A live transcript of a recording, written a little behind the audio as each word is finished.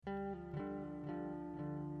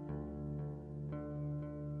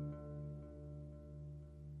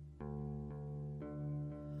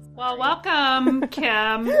Well, welcome,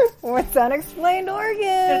 Kim. It's Unexplained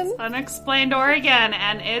Oregon. It's Unexplained Oregon,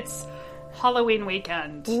 and it's Halloween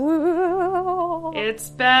weekend. Ooh.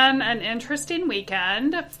 It's been an interesting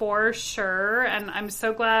weekend for sure, and I'm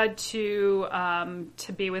so glad to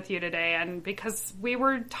be with you today. And because we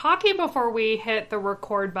were talking before we hit the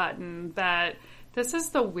record button that this is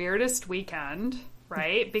the weirdest weekend,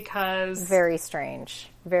 right? Because very strange.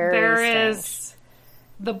 There is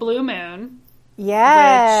the blue moon.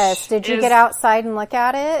 Yes. Did you get outside and look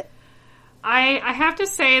at it? I have to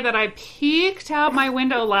say that I peeked out my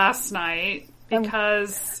window last night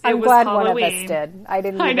because it was glad Halloween. One of us did. I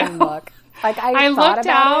didn't even look. Like I thought looked about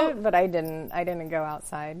out, it, but I didn't go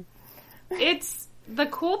outside. It's the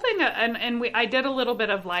cool thing, and I did a little bit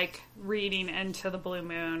of like reading into the blue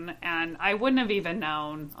moon, and I wouldn't have even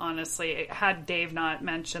known, honestly, had Dave not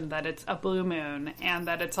mentioned that it's a blue moon and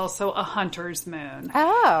that it's also a hunter's moon.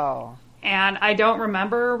 Oh. And I don't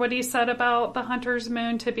remember what he said about the hunter's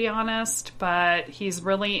moon, to be honest, but he's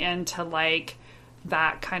really into like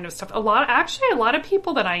that kind of stuff. A lot of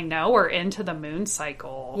people that I know are into the moon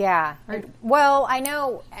cycle. Yeah. Well, I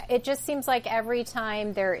know it just seems like every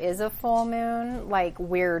time there is a full moon, like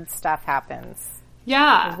weird stuff happens.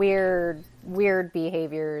 Yeah. Weird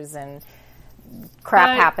behaviors and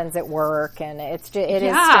crap happens at work, and it is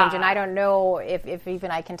strange, and I don't know if even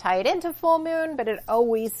I can tie it into full moon, but it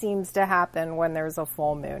always seems to happen when there's a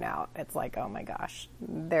full moon out. It's like, oh my gosh,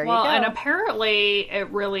 there you go. And apparently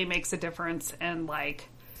it really makes a difference in, like,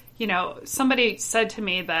 you know, somebody said to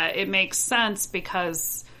me that it makes sense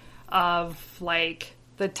because of like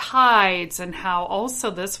the tides and how also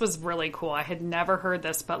this was really cool. I had never heard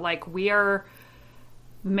this, but like we are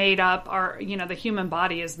made up, the human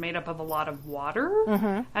body is made up of a lot of water.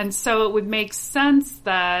 Mm-hmm. And so it would make sense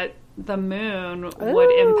that the moon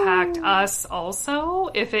would impact us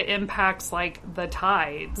also if it impacts like the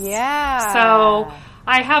tides. Yeah. So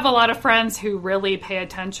I have a lot of friends who really pay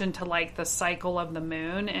attention to like the cycle of the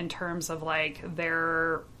moon in terms of like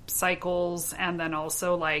their cycles and then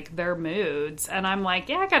also like their moods, and I'm like,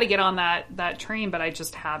 I got to get on that train, but I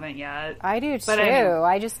just haven't yet. I do too.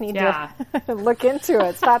 I just need to look into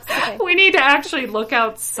it. Stop saying. We need to actually look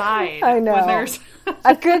outside. I know. When there's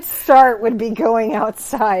a good start would be going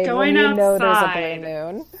outside when you know there's a blue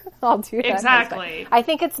moon. I'll do that. Exactly. I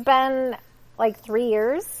think it's been like 3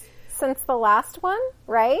 years since the last one,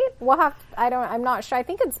 right? I'm not sure. I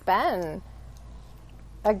think it's been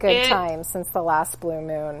a good time since the last blue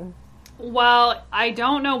moon. Well, I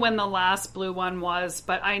don't know when the last blue one was,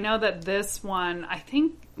 but I know that this one, I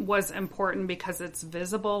think, was important because it's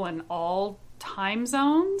visible in all time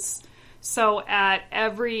zones. So at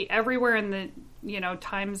everywhere in the,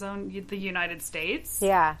 time zone, the United States,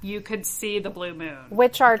 you could see the blue moon.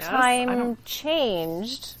 Which our time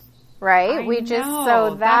changed, right?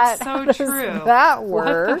 That's so true. Does that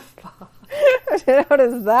work? What the fuck? How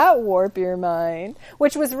does that warp your mind?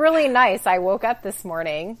 Which was really nice. I woke up this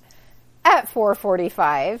morning at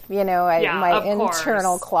 4:45, my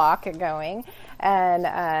internal clock going,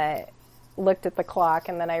 and looked at the clock,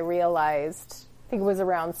 and then I realized, I think it was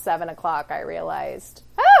around 7 o'clock, I realized,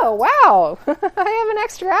 oh, wow, I have an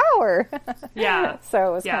extra hour. Yeah. So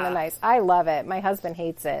it was kind of nice. I love it. My husband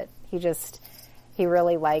hates it. He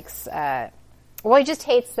really likes, he just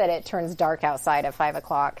hates that it turns dark outside at 5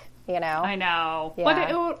 o'clock. I know. Yeah. But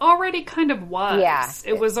it already kind of was. Yeah.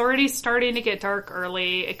 It was already starting to get dark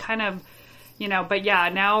early. It kind of, but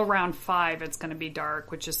now around 5 it's going to be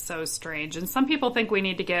dark, which is so strange. And some people think we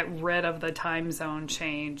need to get rid of the time zone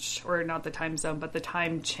change, or not the time zone, but the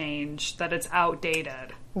time change, that it's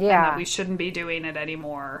outdated. Yeah. And that we shouldn't be doing it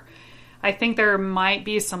anymore. I think there might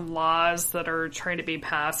be some laws that are trying to be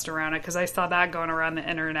passed around it, because I saw that going around the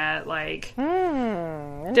internet. Like,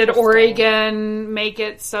 did Oregon make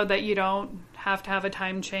it so that you don't have to have a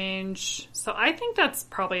time change? So I think that's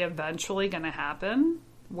probably eventually going to happen,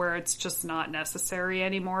 where it's just not necessary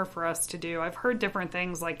anymore for us to do. I've heard different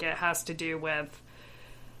things, like it has to do with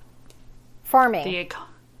farming. Maybe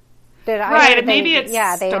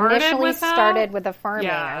they initially started with the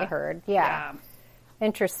farming. I heard. Yeah.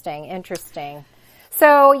 Interesting.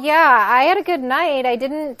 So, I had a good night. I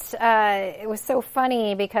didn't, it was so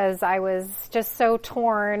funny because I was just so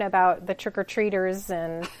torn about the trick-or-treaters,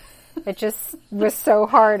 and it just was so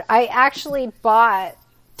hard. I actually bought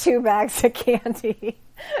 2 bags of candy.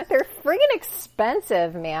 They're friggin'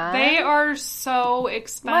 expensive, man. They are so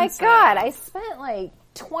expensive. My God, I spent like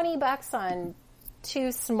 $20 on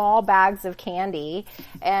 2 small bags of candy,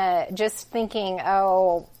 just thinking,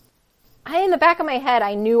 in the back of my head,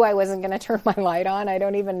 I knew I wasn't going to turn my light on. I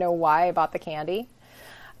don't even know why I bought the candy,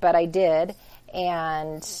 but I did.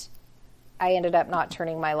 And I ended up not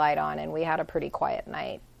turning my light on, and we had a pretty quiet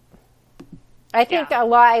night. I think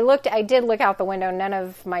I did look out the window. None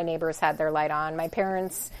of my neighbors had their light on. My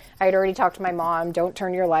parents, I had already talked to my mom, don't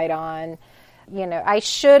turn your light on. You know, I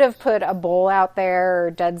should have put a bowl out there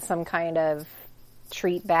or done some kind of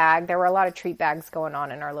treat bag. There were a lot of treat bags going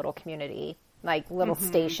on in our little community, like little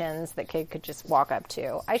stations that kids could just walk up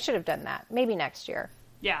to. I should have done that. Maybe next year.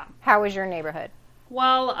 Yeah. How was your neighborhood?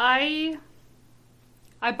 Well, I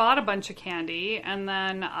bought a bunch of candy, and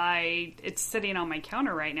then it's sitting on my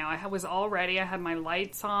counter right now. I was all ready. I had my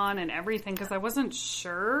lights on and everything because I wasn't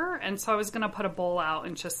sure. And so I was going to put a bowl out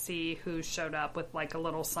and just see who showed up with like a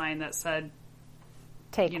little sign that said,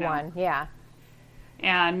 take one. Yeah.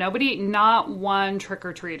 And not one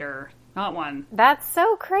trick-or-treater. Not one. That's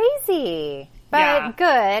so crazy. But good.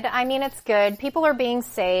 I mean, it's good. People are being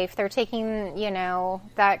safe. They're taking,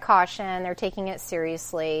 that caution. They're taking it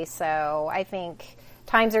seriously. So I think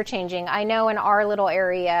times are changing. I know in our little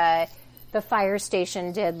area, the fire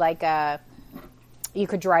station did you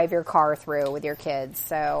could drive your car through with your kids.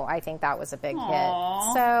 So I think that was a big hit.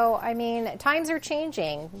 So, I mean, times are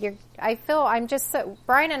changing.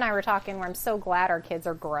 Brian and I were talking where I'm so glad our kids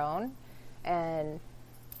are grown and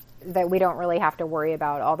that we don't really have to worry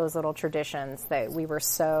about all those little traditions that we were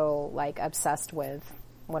so obsessed with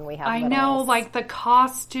when we had littles. I know, like the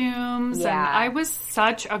costumes, and I was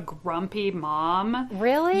such a grumpy mom.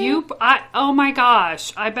 Really? Oh my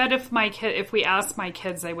gosh! I bet if we asked my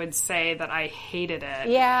kids, they would say that I hated it.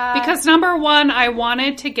 Yeah. Because number one,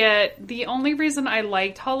 the only reason I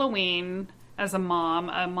liked Halloween as a mom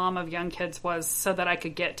of young kids, was so that I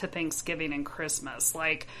could get to Thanksgiving and Christmas.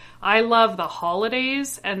 Like, I love the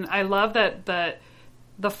holidays, and I love that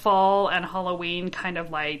the fall and Halloween kind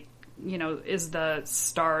of is the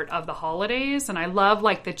start of the holidays, and I love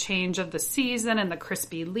the change of the season and the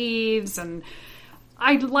crispy leaves, and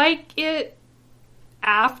I like it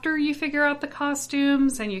after you figure out the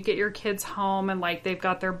costumes and you get your kids home and they've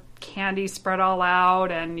got their candy spread all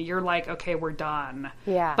out and you're like, okay, we're done.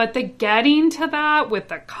 Yeah. But the getting to that with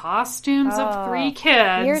the costumes of 3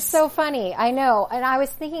 kids. You're so funny. I know. And I was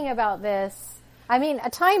thinking about this. I mean,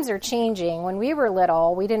 times are changing. When we were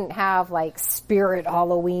little, we didn't have Spirit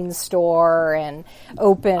Halloween store and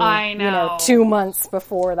open, 2 months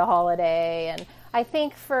before the holiday. And I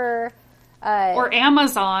think for or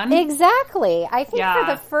Amazon. Exactly. I think for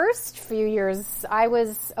the first few years, I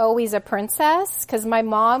was always a princess because my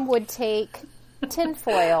mom would take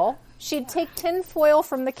tinfoil. She'd take tinfoil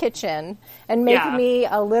from the kitchen and make me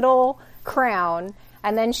a little crown.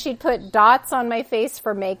 And then she'd put dots on my face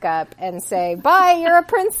for makeup and say, bye, you're a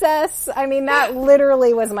princess. I mean, that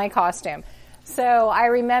literally was my costume. So I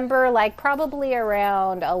remember probably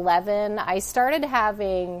around 11, I started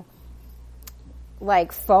having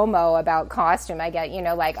FOMO about costume. I get,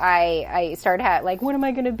 I started what am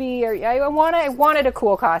I going to be? Or I wanted a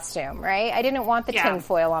cool costume, right? I didn't want the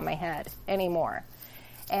tinfoil on my head anymore.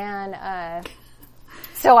 And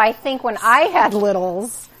so I think when I had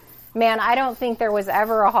littles, man, I don't think there was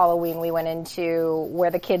ever a Halloween we went into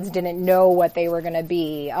where the kids didn't know what they were going to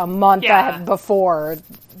be a month before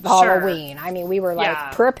Halloween. I mean, we were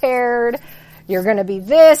prepared. You're going to be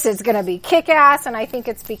this. It's going to be kick-ass. And I think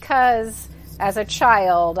it's because as a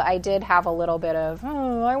child, I did have a little bit of,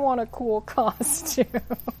 I want a cool costume.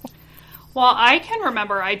 Well, I can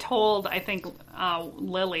remember I told,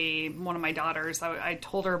 Lily, one of my daughters, I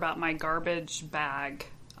told her about my garbage bag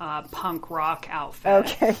punk rock outfit.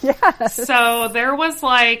 Okay, yes. So there was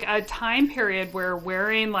a time period where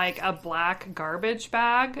wearing a black garbage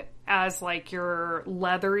bag as your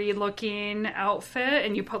leathery looking outfit,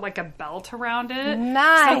 and you put a belt around it.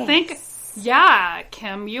 Nice. So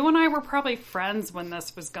Kim, you and I were probably friends when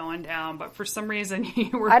this was going down, but for some reason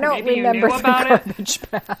you were. I don't remember you knew about the garbage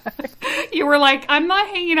bag. You were like, I'm not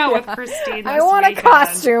hanging out with Christine. I want weekend. a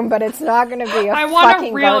costume, but it's not going to be a I want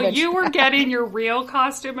fucking a real. Garbage you were bag. getting your real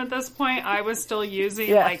costume at this point. I was still using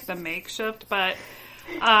the makeshift, but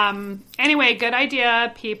anyway, good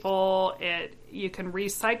idea, people. You can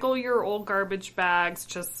recycle your old garbage bags.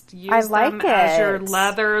 Just use them as your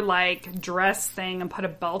leather dress thing and put a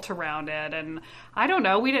belt around it. And I don't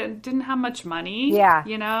know, we didn't have much money. Yeah.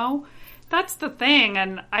 That's the thing.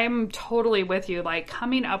 And I'm totally with you.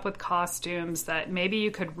 Coming up with costumes that maybe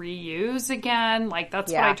you could reuse again.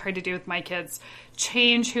 That's what I tried to do with my kids.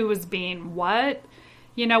 Change who was being what.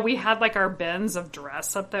 We had our bins of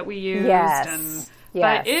dress up that we used. Yes.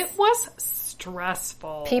 But it was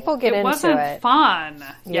stressful. People get into it. It wasn't fun.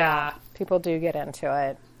 Yeah. People do get into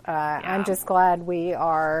it. I'm just glad we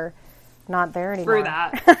are not there anymore. Through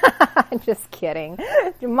that. I'm just kidding.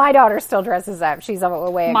 My daughter still dresses up. She's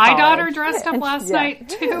away at My college. daughter dressed up last night,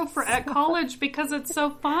 too, at college because it's so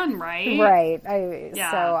fun, right? Right. So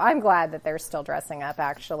I'm glad that they're still dressing up,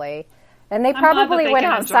 actually. And they probably went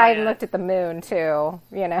outside and looked at the moon, too,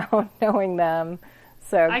 knowing them.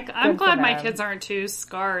 So I'm glad my kids aren't too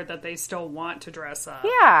scarred that they still want to dress up.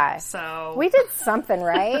 Yeah. So we did something,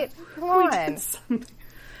 right? Come on.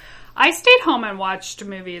 I stayed home and watched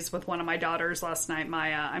movies with one of my daughters last night,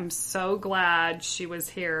 Maya. I'm so glad she was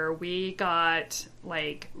here. We got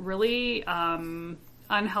really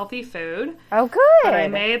unhealthy food. Oh, good. But I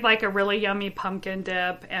made a really yummy pumpkin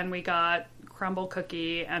dip, and we got crumble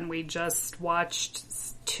cookie, and we just watched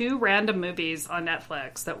 2 random movies on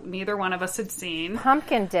Netflix that neither one of us had seen.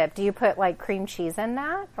 Pumpkin dip. Do you put cream cheese in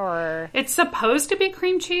that, or? It's supposed to be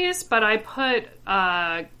cream cheese, but I put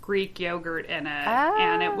Greek yogurt in it,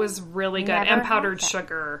 and it was really good, and powdered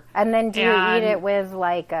sugar. And then do you eat it with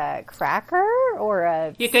a cracker or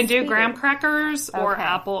a? You can do graham crackers or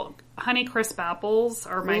Honey Crisp apples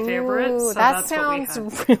are my favorites. So that sounds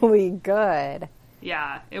really good.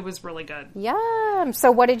 Yeah, it was really good. Yum.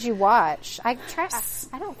 So what did you watch? I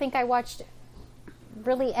don't think I watched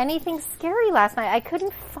really anything scary last night. I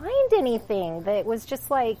couldn't find anything that was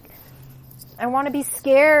just I want to be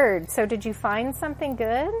scared. So did you find something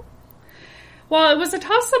good? Well, it was a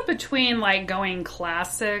toss-up between going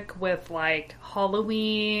classic with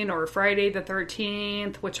Halloween or Friday the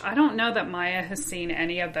 13th, which I don't know that Maya has seen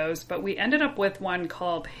any of those, but we ended up with one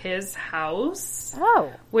called His House.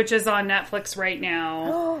 Oh. Which is on Netflix right now.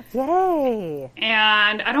 Oh, yay.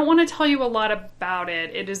 And I don't want to tell you a lot about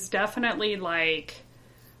it. It is definitely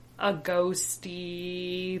a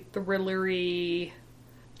ghosty, thrillery,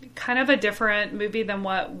 kind of a different movie than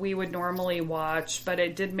what we would normally watch, but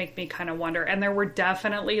it did make me kind of wonder. And there were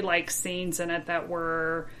definitely scenes in it that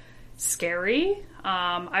were scary.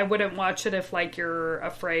 I wouldn't watch it if you're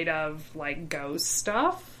afraid of ghost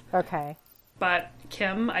stuff. Okay. But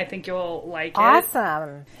Kim, I think you'll like it.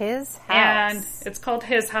 Awesome. His House. And it's called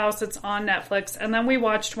His House. It's on Netflix. And then we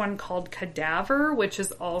watched one called Cadaver, which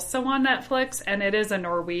is also on Netflix, and it is a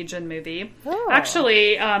Norwegian movie. Oh.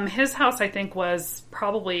 Actually, His House, I think, was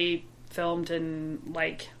probably filmed in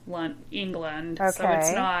England. Okay. So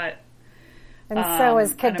it's not. And so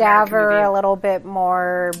is Cadaver a little bit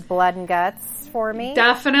more blood and guts for me?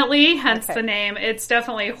 Definitely, hence the name. It's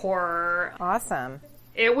definitely horror. Awesome.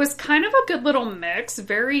 It was kind of a good little mix,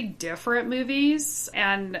 very different movies,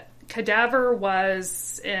 and Cadaver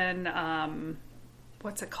was in,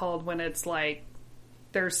 what's it called when it's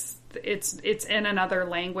it's in another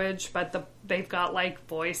language, but they've got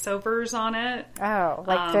voiceovers on it. Oh,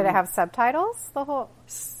 did it have subtitles? The whole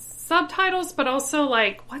subtitles, but also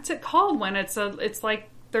what's it called when it's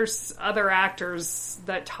there's other actors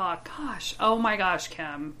that talk. Gosh, oh my gosh,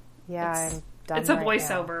 Kim. Yeah, it's a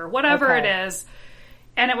voiceover, whatever it is.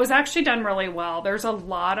 And it was actually done really well. There's a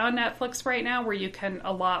lot on Netflix right now where you can,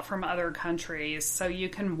 a lot from other countries. So you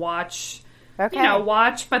can watch, but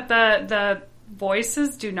the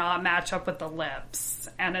voices do not match up with the lips.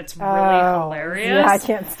 And it's really hilarious. Yeah, I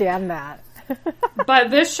can't stand that. But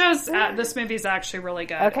this movie's actually really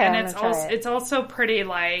good. Okay, and it's also pretty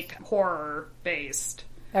horror based.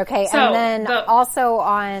 Okay, so and then also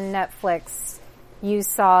on Netflix, you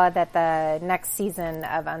saw that the next season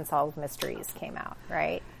of Unsolved Mysteries came out,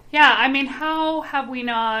 right? Yeah, I mean, how have we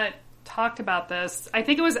not talked about this? I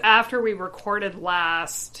think it was after we recorded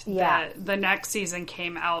last that the next season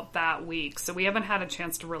came out that week. So we haven't had a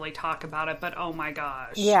chance to really talk about it, but oh my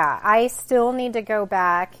gosh. Yeah, I still need to go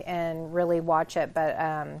back and really watch it, but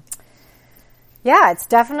yeah, it's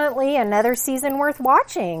definitely another season worth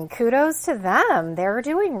watching. Kudos to them. They're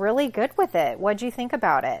doing really good with it. What'd you think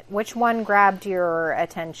about it? Which one grabbed your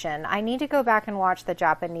attention? I need to go back and watch the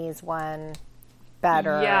Japanese one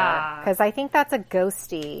better. Yeah. Because I think that's a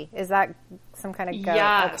ghosty. Is that some kind of ghost?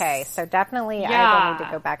 Yes. Okay, so definitely I will need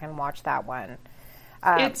to go back and watch that one.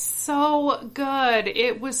 It's so good.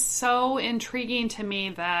 It was so intriguing to me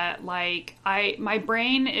that my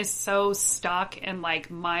brain is so stuck in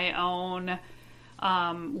my own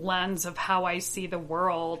lens of how I see the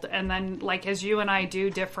world. And then as you and I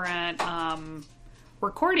do different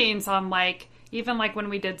recordings on even when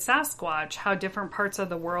we did Sasquatch, how different parts of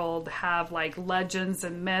the world have legends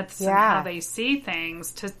and myths and how they see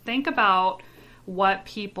things, to think about what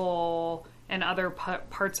people in other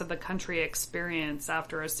parts of the country experience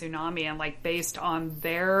after a tsunami and based on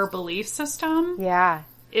their belief system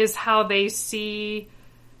is how they see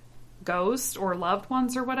ghosts or loved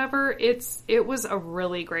ones or whatever. It was a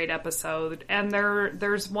really great episode. And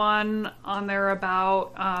there's one on there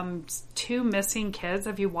about 2 missing kids.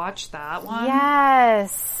 Have you watched that one?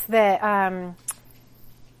 Yes.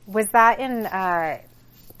 Was that in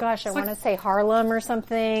gosh, I want to say Harlem or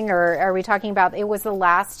something, or are we talking about, it was the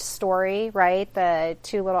last story, right? The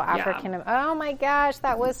 2 little African, oh my gosh,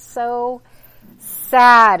 that was so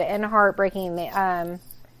sad and heartbreaking. Well,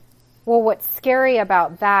 what's scary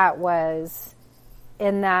about that was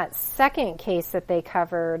in that second case that they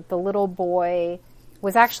covered, the little boy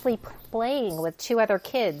was actually playing with 2 other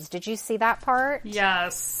kids. Did you see that part?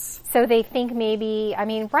 Yes. So they think maybe, I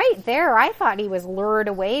mean, right there, I thought he was lured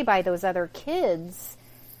away by those other kids.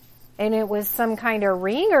 And it was some kind of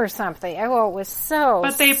ring or something. Oh, it was so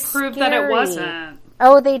But they proved that it wasn't.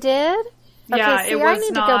 Oh, they did? Yeah, okay, see, it was I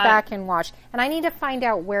need to go back and watch. And I need to find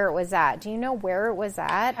out where it was at. Do you know where it was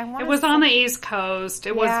at? It was on the East Coast.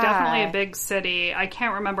 It was definitely a big city. I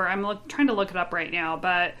can't remember. I'm trying to look it up right now.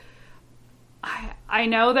 But I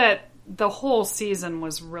know that the whole season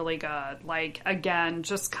was really good. Like, again,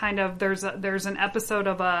 just kind of, there's an episode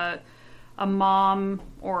of a mom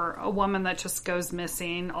or a woman that just goes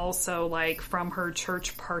missing, also like from her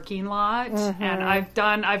church parking lot. Mm-hmm. And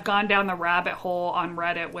I've gone down the rabbit hole on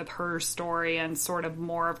Reddit with her story and sort of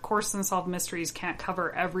more. Of course, Unsolved Mysteries can't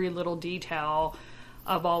cover every little detail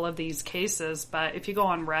of all of these cases, but if you go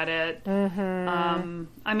on Reddit,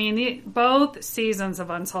 I mean, both seasons of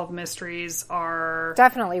Unsolved Mysteries are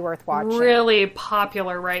definitely worth watching. Really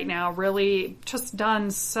popular right now, really just done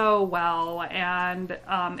so well, and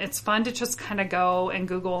it's fun to just kind of go and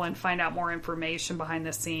Google and find out more information behind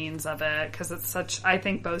the scenes of it, because it's such, I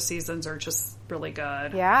think both seasons are just really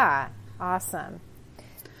good. Yeah, awesome.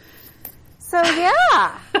 So,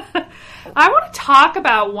 yeah. I want to talk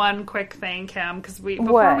about one quick thing, Kim, because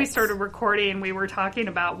before we started recording, we were talking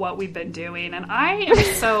about what we've been doing. And I am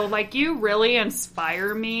so, like, you really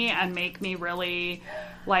inspire me and make me really,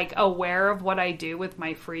 like, aware of what I do with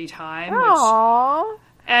my free time. Aww.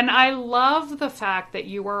 And I love the fact that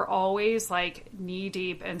you are always, like,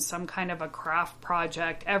 knee-deep in some kind of a craft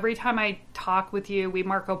project. Every time I talk with you, we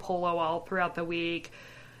Marco Polo all throughout the week.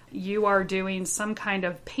 You are doing some kind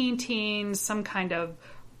of painting, some kind of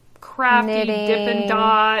crafty Dippin'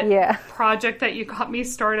 Dot project that you got me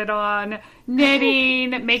started on.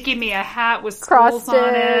 Knitting, making me a hat with skulls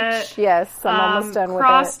on it. Yes, I'm almost done with it.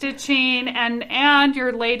 Cross-stitching, and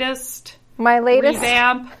your latest... My latest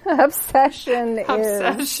revamp obsession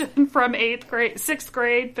is from 8th grade, 6th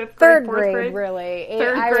grade, 5th grade, third 4th grade, grade. Really.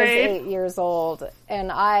 Third grade. I was 8 years old,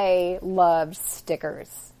 and I loved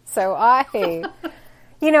stickers. So I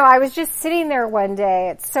was just sitting there one day.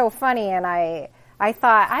 It's so funny, and I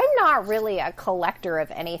thought, I'm not really a collector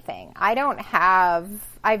of anything.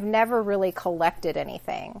 I've never really collected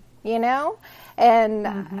anything, And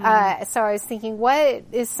so I was thinking, what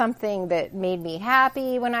is something that made me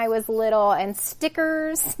happy when I was little? And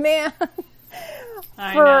stickers, man.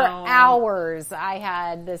 For hours, I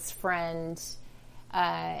had this friend,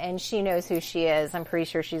 and she knows who she is. I'm pretty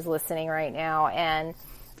sure she's listening right now. And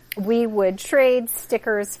we would trade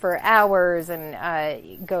stickers for hours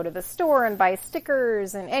and go to the store and buy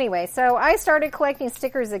stickers. And anyway, so I started collecting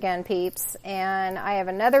stickers again, peeps. And I have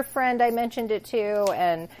another friend I mentioned it to,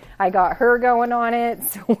 and I got her going on it.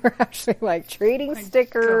 So we're actually like trading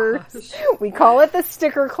stickers. Gosh. We call it the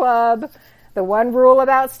Sticker Club. The one rule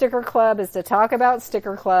about Sticker Club is to talk about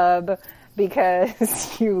Sticker Club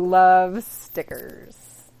because you love stickers.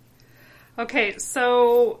 Okay,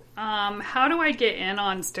 so how do I get in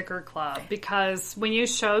on Sticker Club? Because when you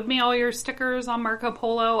showed me all your stickers on Marco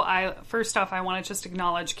Polo, first off, I want to just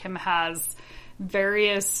acknowledge Kim has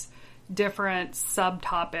various different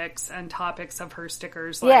subtopics and topics of her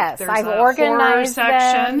stickers. Like yes, I've organized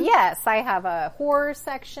them. Yes, I have a horror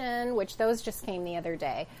section, which those just came the other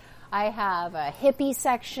day. I have a hippie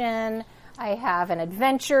section. I have an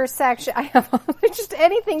adventure section. I have just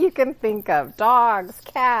anything you can think of. Dogs,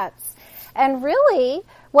 cats. And really,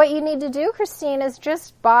 what you need to do, Christine, is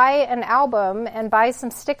just buy an album and buy some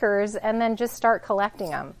stickers and then just start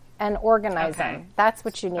collecting them and organize them. That's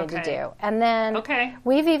what you need to do. And then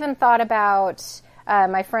we've even thought about,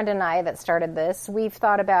 my friend and I that started this, we've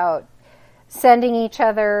thought about sending each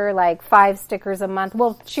other like 5 stickers a month.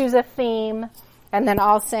 We'll choose a theme, and then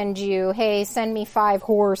I'll send you, hey, send me 5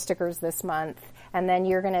 horror stickers this month. And then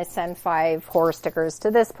you're going to send 5 horror stickers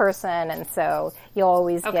to this person. And so you'll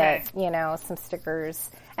always get, some stickers.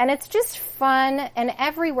 And it's just fun. And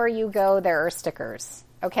everywhere you go, there are stickers.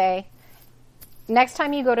 Okay? Next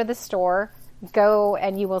time you go to the store, go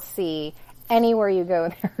and you will see anywhere you go,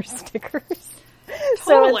 there are stickers. Totally.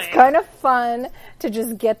 So it's kind of fun to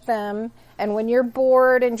just get them. And when you're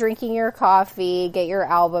bored and drinking your coffee, get your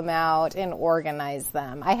album out and organize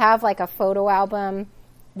them. I have like a photo album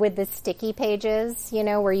with the sticky pages, you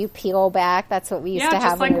know, where you peel back. That's what we used to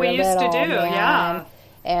have when we were little. Yeah, just like we used to do, yeah.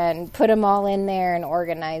 And put them all in there and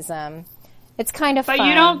organize them. It's kind of fun. But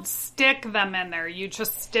you don't stick them in there. You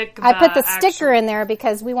just stick the I put the sticker in there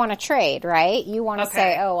because we want to trade, right? You want to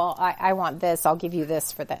say, oh, well, I want this. I'll give you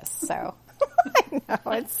this for this. So I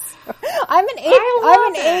know I'm an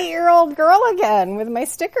 8-year-old girl again with my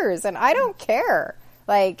stickers, and I don't care.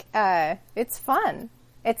 Like, it's fun.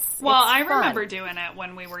 I remember doing it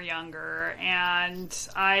when we were younger, and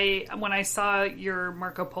when I saw your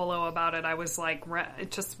Marco Polo about it, I was like,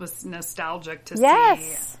 it just was nostalgic to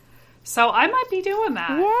see. So I might be doing that.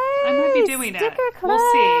 Yay! I might be doing Sticker it. Club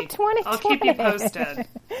We'll see. 2020. I'll keep you posted.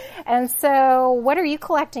 And so, what are you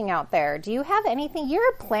collecting out there? Do you have anything? You're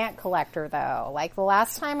a plant collector, though. Like the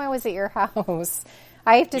last time I was at your house,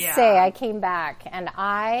 I have to say I came back and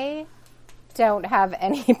I don't have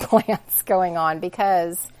any plants going on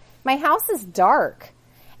because my house is dark.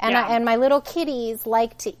 And and my little kitties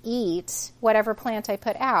like to eat whatever plant I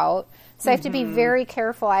put out. So I have to be very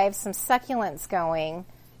careful. I have some succulents going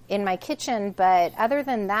in my kitchen, but other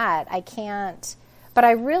than that, I can't. But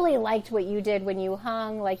I really liked what you did when you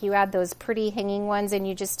hung, like you had those pretty hanging ones and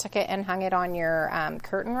you just took it and hung it on your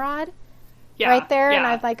curtain rod right there. And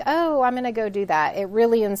I was like, oh, I'm going to go do that. It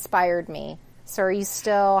really inspired me.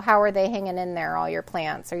 So how are they hanging in there, all your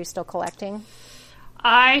plants? Are you still collecting?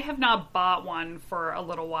 I have not bought one for a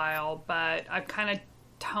little while, but I've kind of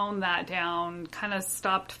toned that down, kind of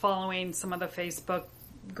stopped following some of the Facebook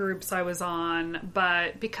groups I was on,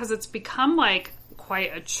 but because it's become like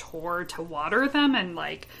quite a chore to water them and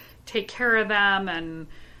like take care of them and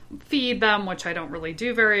feed them, which I don't really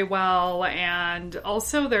do very well. And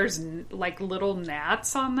also there's like little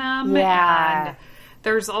gnats on them. Yeah. And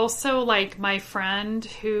there's also like my friend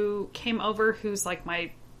who came over, who's like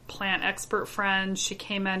my plant expert friend. She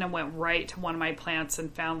came in and went right to one of my plants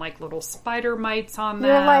and found like little spider mites on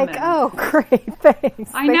them. You're like, oh, great,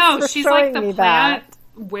 thanks. I know. She's like the plant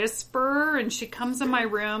whisperer, and she comes in my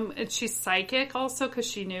room, and she's psychic also because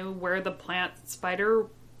she knew where the plant spider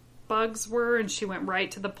bugs were, and she went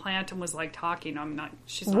right to the plant and was like talking.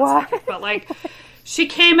 She's not psychic, but like she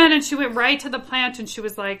came in and she went right to the plant and she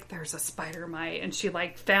was like, there's a spider mite, and she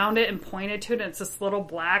like found it and pointed to it, and it's this little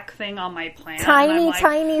black thing on my plant,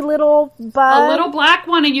 tiny little bug, a little black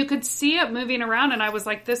one, and you could see it moving around, and I was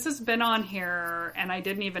like, this has been on here and I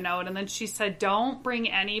didn't even know it. And then she said, don't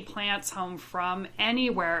bring any plants home from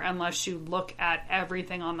anywhere unless you look at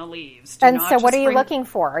everything on the leaves. And so what are you looking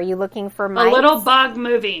for? Are you looking for mites? A little bug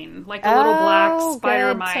moving, like a little black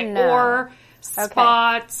spider mite, or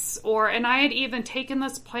spots, and I had even taken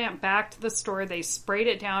this plant back to the store. They sprayed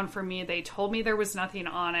it down for me. They told me there was nothing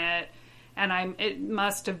on it, and there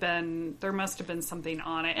must have been something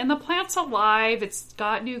on it. And the plant's alive. It's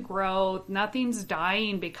got new growth. Nothing's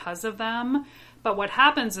dying because of them. But what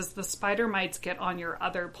happens is the spider mites get on your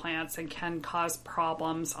other plants and can cause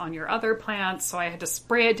problems on your other plants. So I had to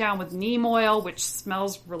spray it down with neem oil, which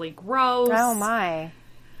smells really gross. Oh my.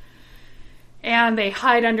 And they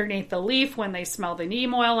hide underneath the leaf when they smell the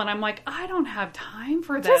neem oil. And I'm like, I don't have time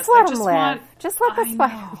for this. Just let them live. Just let the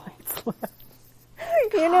spider mites live.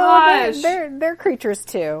 You know, they're creatures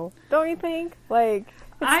too. Don't you think? Like,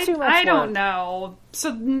 it's too much work. I don't know.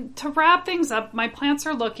 So to wrap things up, my plants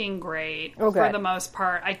are looking great for the most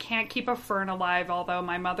part. I can't keep a fern alive, although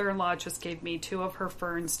my mother-in-law just gave me 2 of her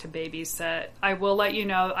ferns to babysit. I will let you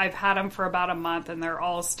know, I've had them for about a month and they're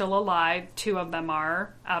all still alive. 2 of them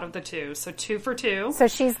are out of the 2. So 2 for 2. So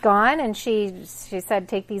she's gone and she said,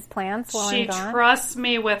 take these plants while I'm gone? She trusts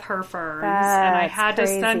me with her ferns. And I had to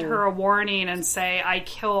send her a warning and say, I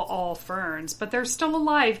kill all ferns. But they're still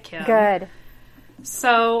alive, Kim. Good.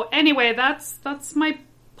 So anyway, that's my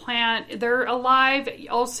plant. They're alive.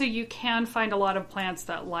 Also, you can find a lot of plants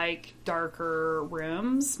that like darker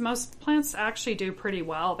rooms. Most plants actually do pretty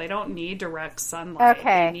well. They don't need direct sunlight.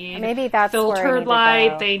 Okay, they need maybe that's filtered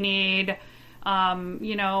light. They need,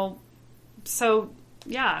 so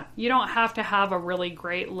yeah, you don't have to have a really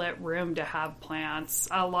great lit room to have plants.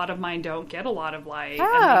 A lot of mine don't get a lot of light. Oh,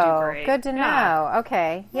 and they do great. Good to know.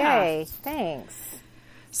 Okay, yay, thanks.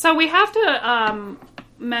 So we have to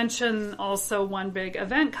mention also one big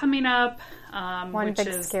event coming up. One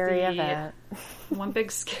big scary event,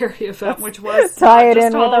 which was tie it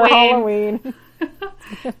in with our Halloween.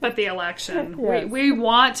 But the election. Yes. We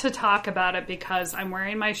want to talk about it because I'm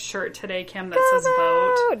wearing my shirt today, Kim, that says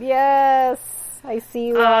vote. Yes, I see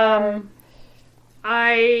you are.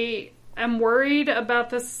 I am worried about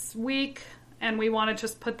this week And we want to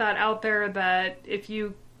just put that out there that if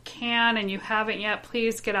you can and you haven't yet,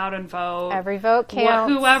 please get out and vote. Every vote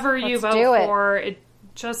counts. Whoever you vote for, it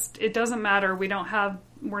doesn't matter.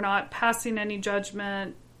 We're not passing any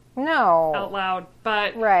judgment out loud,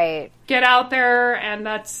 but get out there, and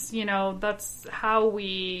that's how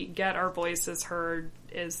we get our voices heard,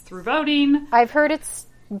 is through voting. I've heard it's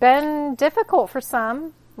been difficult for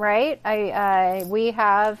some. Right? We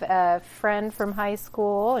have a friend from high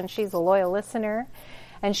school, and she's a loyal listener,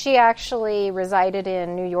 and she actually resided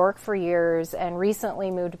in New York for years and recently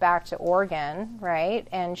moved back to Oregon, right?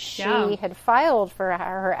 And she had filed for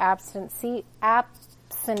her absentee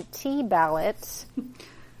ballot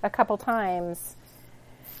a couple times.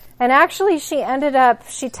 And actually, she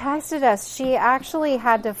texted us, she actually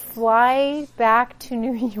had to fly back to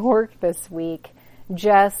New York this week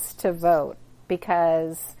just to vote,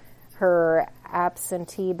 because her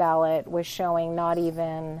absentee ballot was showing not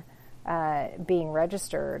even being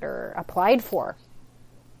registered or applied for,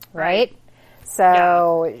 right?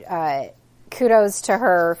 So kudos to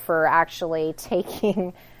her for actually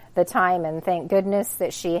taking the time, and thank goodness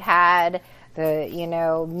that she had the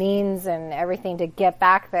means and everything to get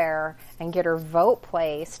back there and get her vote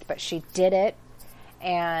placed, but she did it,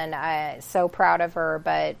 and so proud of her.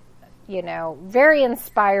 But very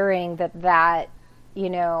inspiring that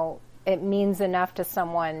it means enough to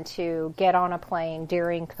someone to get on a plane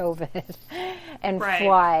during COVID and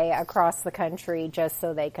fly across the country just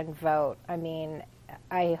so they can vote. I mean,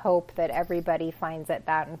 I hope that everybody finds it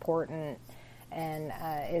that important and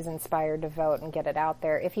is inspired to vote and get it out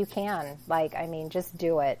there if you can. Just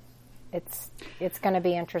do it. It's going to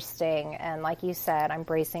be interesting, and like you said, I'm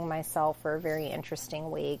bracing myself for a very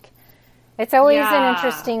interesting week. It's always an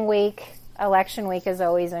interesting week. Election week is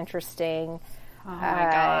always interesting. Oh my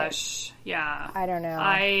gosh. Yeah. I don't know.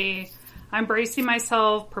 I'm bracing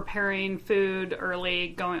myself, preparing food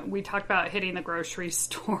early. We talked about hitting the grocery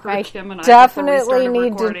store. Kim and I definitely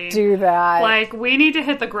need to do that. We need to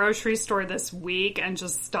hit the grocery store this week and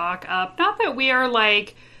just stock up. Not that we are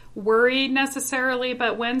worried necessarily,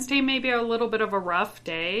 but Wednesday may be a little bit of a rough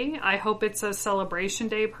day. I hope it's a celebration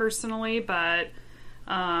day personally, but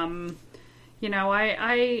I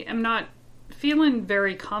am not feeling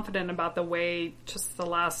very confident about the way just the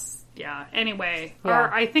last anyway.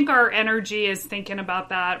 I think our energy is thinking about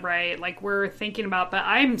that, right? We're thinking about, but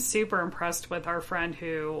I'm super impressed with our friend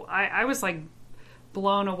who I was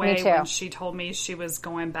blown away when she told me she was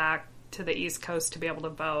going back to the East Coast to be able to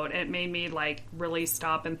vote. It made me really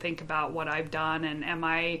stop and think about what I've done, and am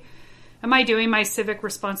I doing my civic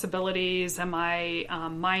responsibilities? Am I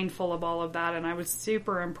mindful of all of that? And I was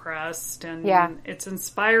super impressed. And it's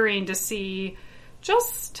inspiring to see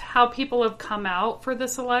just how people have come out for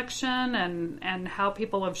this election and how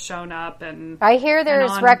people have shown up. And I hear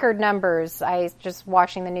there's record numbers. I was just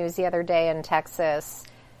watching the news the other day in Texas.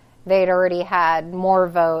 They'd already had more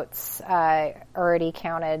votes already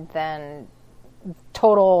counted than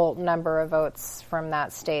total number of votes from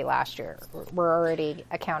that state last year were already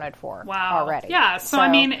accounted for already. Yeah. So I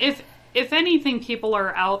mean, if anything, people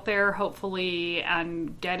are out there hopefully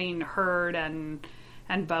and getting heard and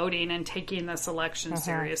voting and taking this election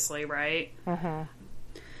seriously, right?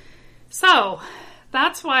 So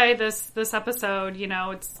that's why this episode,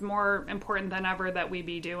 it's more important than ever that we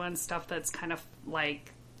be doing stuff that's kind of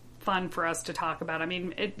fun for us to talk about. I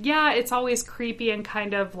mean, it's always creepy and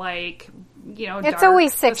kind of it's dark.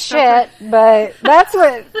 Always sick shit, but that's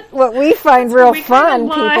what we find real fun,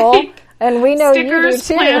 people. And we know stickers,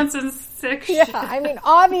 you do too. Plants, and sick shit. Yeah, I mean,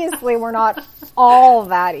 obviously we're not all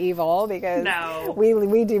that evil because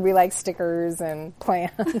we like stickers and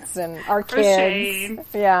plants and our Crocheting. Kids.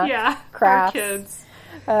 Yeah, crafts. Our kids.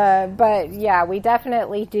 But yeah, we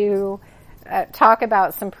definitely do talk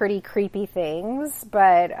about some pretty creepy things,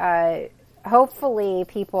 but hopefully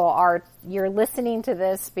you're listening to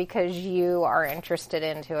this because you are interested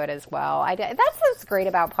into it as well. That's what's great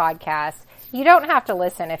about podcasts. You don't have to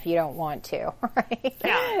listen if you don't want to, right?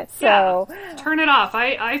 Yeah. So turn it off.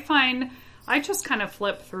 I find I just kind of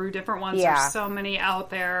flip through different ones. Yeah. There's so many out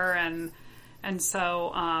there, and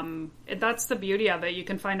so that's the beauty of it. You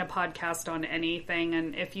can find a podcast on anything,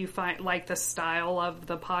 and if you like the style of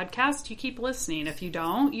the podcast, you keep listening. If you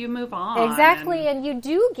don't, you move on. Exactly, and you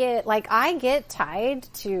do get, I get tied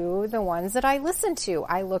to the ones that I listen to.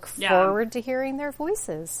 I look forward to hearing their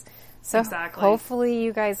voices. So hopefully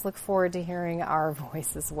you guys look forward to hearing our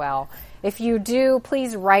voice as well. If you do,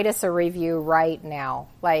 please write us a review right now.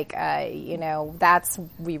 We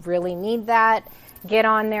really need that. Get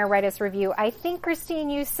on there, write us a review. I think, Christine,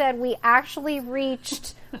 you said we actually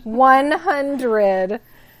reached 100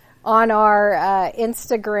 on our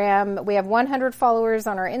Instagram. We have 100 followers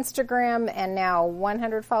on our Instagram and now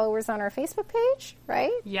 100 followers on our Facebook page,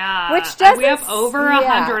 right? Yeah. Which doesn't, we have over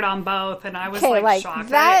 100 on both, and I was shocked.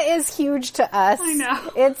 That is huge to us. I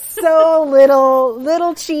know. It's so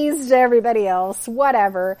little cheese to everybody else,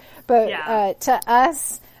 whatever. But to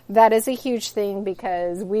us, that is a huge thing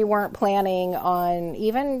because we weren't planning on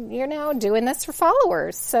even, doing this for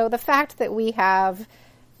followers. So the fact that we have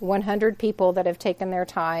 100 people that have taken their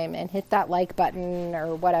time and hit that like button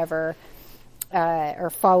or whatever, or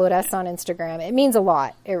followed us on Instagram, it means a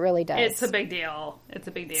lot. It really does. It's a big deal. It's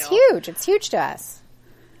huge. It's huge to us.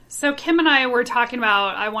 So Kim and I were talking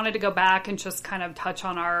about, I wanted to go back and just kind of touch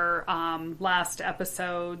on our last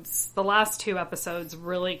episodes, the last 2 episodes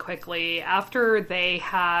really quickly. After they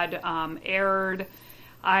had aired,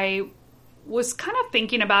 I was kind of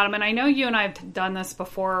thinking about them, and I know you and I have done this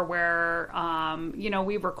before where,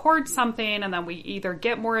 we record something and then we either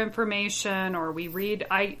get more information or we read.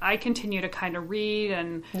 I continue to kind of read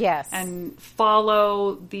and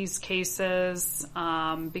follow these cases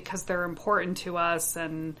because they're important to us.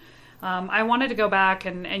 And I wanted to go back,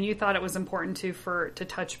 and you thought it was important to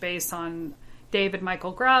touch base on David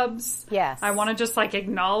Michael Grubbs. Yes. I want to just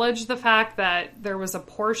acknowledge the fact that there was a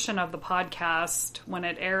portion of the podcast when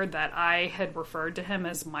it aired that I had referred to him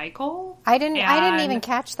as Michael. I didn't even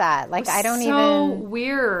catch that. So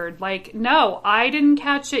weird. No, I didn't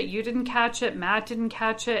catch it. You didn't catch it. Matt didn't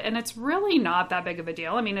catch it. And it's really not that big of a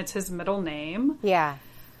deal. I mean, it's his middle name. Yeah.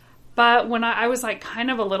 But when I was kind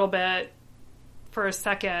of a little bit, for a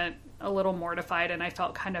second, a little mortified, and I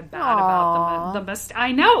felt kind of bad about the mistake.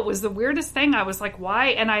 I know, it was the weirdest thing. I was like, why?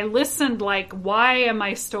 And I listened, why am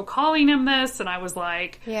I still calling him this? And I was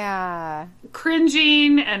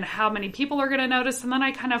cringing, and how many people are going to notice? And then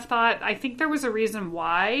I kind of thought, I think there was a reason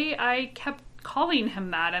why I kept calling him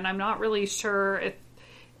that, and I'm not really sure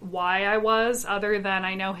why I was, other than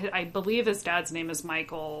I believe his dad's name is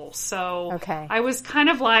Michael. So okay. I was kind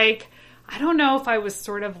of I don't know if I was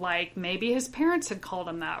sort of maybe his parents had called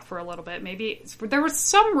him that for a little bit. Maybe there was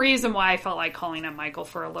some reason why I felt like calling him Michael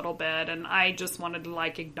for a little bit. And I just wanted to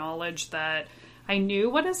acknowledge that I knew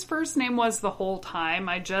what his first name was the whole time.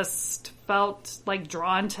 I just felt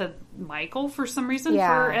drawn to Michael for some reason.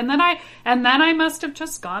 Yeah. And then I must have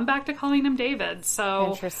just gone back to calling him David.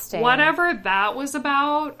 So interesting. Whatever that was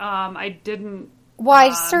about, I didn't. Well,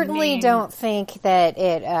 I certainly don't think that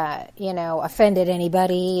it, offended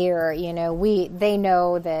anybody, or, they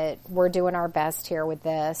know that we're doing our best here with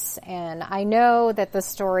this. And I know that the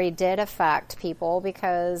story did affect people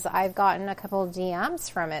because I've gotten a couple of DMs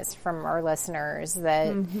from our listeners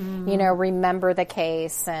that, remember the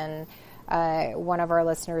case. And one of our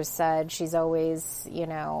listeners said she's always,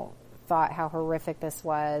 thought how horrific this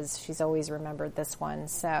was. She's always remembered this one.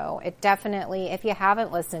 So it definitely, if you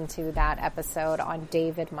haven't listened to that episode on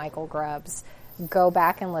David Michael Grubbs, go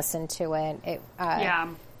back and listen to it.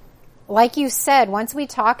 Like you said, once we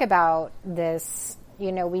talk about this,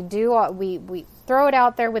 we throw it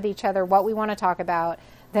out there with each other, what we want to talk about.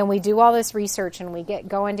 Then we do all this research and we get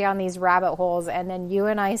going down these rabbit holes, and then you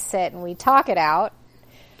and I sit and we talk it out.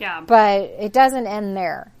 Yeah. But it doesn't end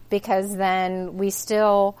there, because then we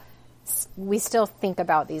still think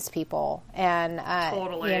about these people, and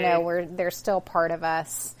totally. they're still part of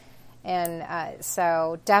us, and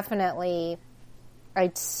so definitely,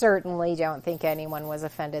 I certainly don't think anyone was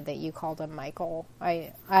offended that you called him Michael.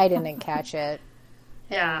 I didn't catch it.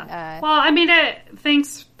 Yeah. Well, I mean,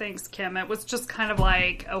 thanks, Kim. It was just kind of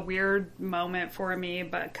a weird moment for me,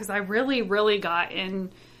 but because I really, really got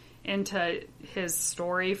into his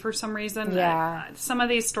story for some reason. Yeah. Some of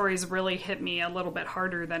these stories really hit me a little bit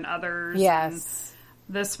harder than others. Yes.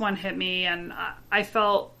 And this one hit me, and I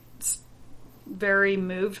felt very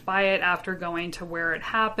moved by it after going to where it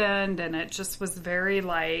happened, and it just was very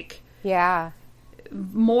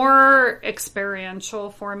more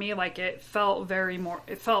experiential for me. It felt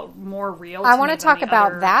more real to I want to talk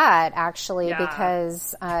about other... that, actually,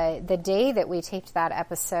 because the day that we taped that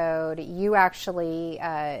episode, you actually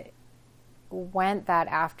went that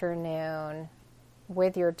afternoon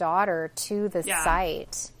with your daughter to the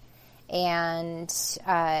site, and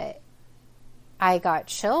I got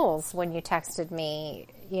chills when you texted me,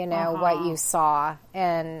 what you saw,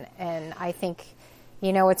 and I think,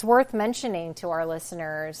 it's worth mentioning to our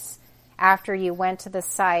listeners, after you went to the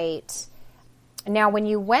site. Now, when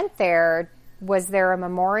you went there, was there a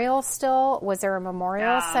memorial still? Was there a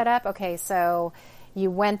memorial set up? Okay, so you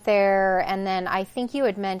went there, and then I think you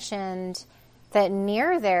had mentioned that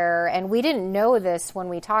near there, and we didn't know this when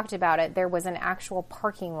we talked about it, there was an actual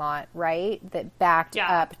parking lot, right, that backed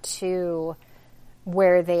up to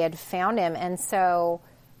where they had found him. And so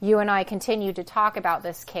you and I continued to talk about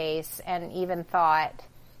this case and even thought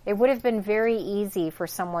it would have been very easy for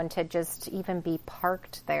someone to just even be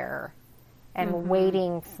parked there and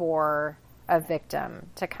waiting for a victim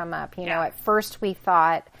to come up. You know, at first we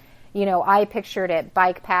thought, you know, I pictured it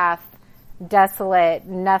bike path, desolate,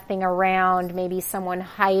 nothing around, maybe someone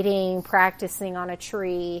hiding, practicing on a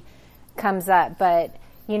tree comes up. But,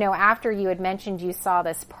 you know, after you had mentioned you saw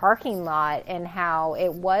this parking lot and how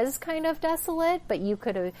it was kind of desolate, but you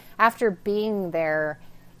could have, after being there,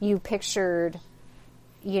 you pictured,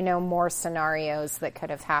 you know, more scenarios that could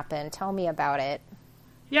have happened. Tell me about it.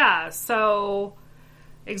 Yeah, so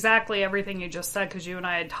exactly everything you just said, because you and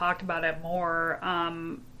I had talked about it more.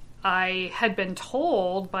 I had been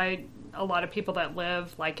told by a lot of people that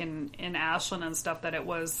live like in Ashland and stuff that it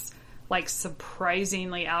was like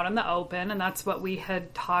surprisingly out in the open, and that's what we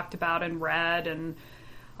had talked about and read. And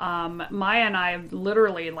Maya and I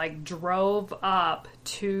literally like drove up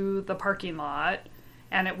to the parking lot,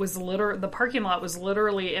 and it was the parking lot was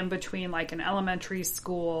literally in between like an elementary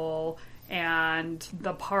school and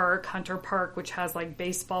the park, Hunter Park, which has like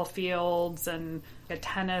baseball fields and a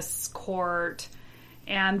tennis court.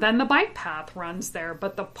 And then the bike path runs there.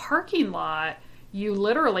 But the parking lot, you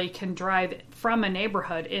literally can drive from a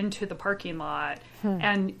neighborhood into the parking lot.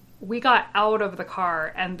 And we got out of the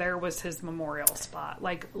car and there was his memorial spot,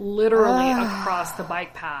 like literally across the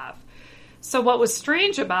bike path. So what was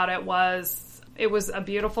strange about it was a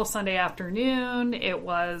beautiful Sunday afternoon. It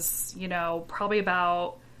was, you know, probably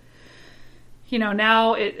about, you know,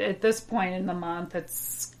 now at this point in the month,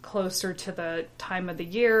 it's closer to the time of the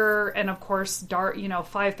year. And of course, dark, you know,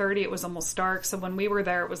 5:30, it was almost dark. So when we were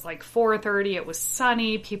there, it was like 4:30. It was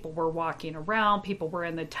sunny. People were walking around. People were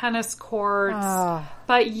in the tennis courts.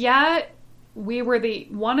 But yet we were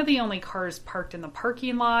one of the only cars parked in the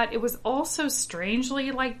parking lot. It was also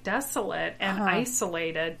strangely like desolate and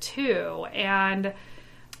isolated too. And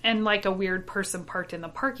like a weird person parked in the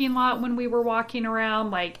parking lot when we were walking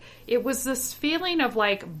around. Like, it was this feeling of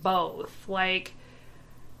like both, like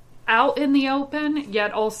out in the open,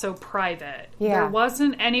 yet also private. Yeah. There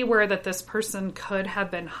wasn't anywhere that this person could have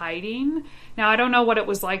been hiding. Now, I don't know what it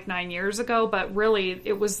was like 9 years ago, but really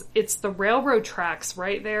it's the railroad tracks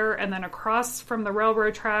right there. And then across from the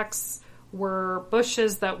railroad tracks were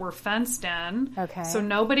bushes that were fenced in. Okay. So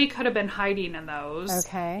nobody could have been hiding in those.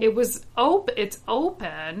 Okay. It's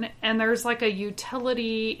open, and there's like a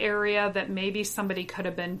utility area that maybe somebody could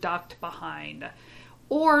have been ducked behind.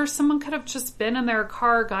 Or someone could have just been in their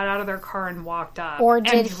car, got out of their car and walked up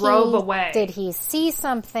and drove away. Did he see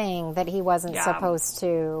something that he wasn't supposed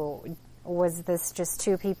to? Was this just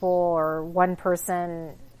two people or one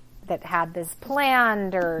person that had this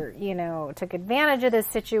planned or, you know, took advantage of this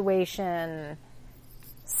situation?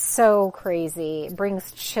 So crazy. It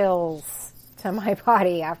brings chills to my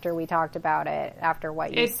body after we talked about it, after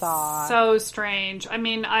what you saw. It's so strange. I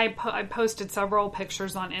mean, I posted several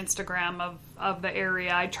pictures on Instagram of the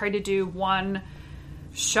area. I tried to do one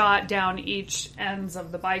shot down each ends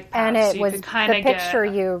of the bike path. And it was, the picture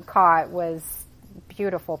you caught was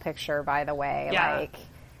beautiful picture, by the way. Yeah. Like,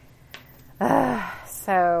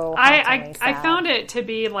 so I found it to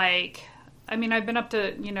be like, I mean, I've been up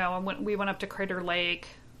to, you know, we went up to Crater Lake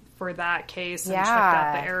for that case and checked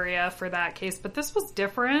out the area for that case, but this was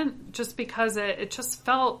different just because it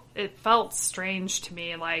felt strange to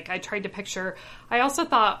me. Like, I tried to picture, I also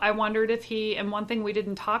thought, I wondered if and one thing we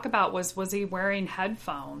didn't talk about was he wearing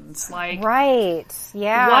headphones? Like, right.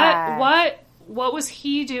 Yeah. What was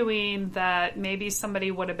he doing that maybe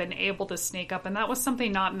somebody would have been able to sneak up? And that was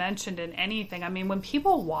something not mentioned in anything. I mean, when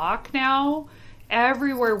people walk now,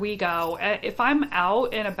 everywhere we go, if I'm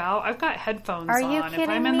out and about, I've got headphones on. Are you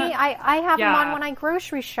kidding me? I have them on when I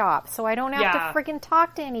grocery shop, so I don't have to freaking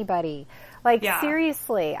talk to anybody. Like,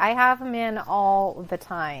 seriously, I have them in all the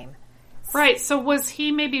time. Right. So was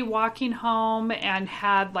he maybe walking home and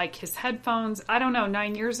had like his headphones? I don't know.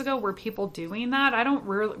 9 years ago, were people doing that? I don't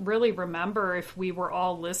really remember if we were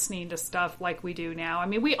all listening to stuff like we do now. I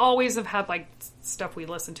mean, we always have had like stuff we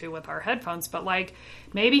listen to with our headphones, but like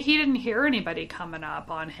maybe he didn't hear anybody coming up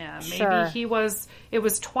on him. Maybe it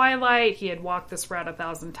was twilight. He had walked this route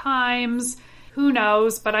 1,000 times. Who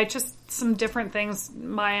knows? But some different things,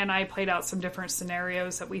 Maya and I played out some different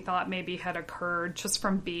scenarios that we thought maybe had occurred just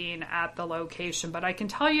from being at the location. But I can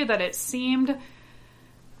tell you that it seemed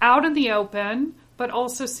out in the open, but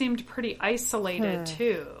also seemed pretty isolated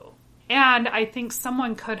too. And I think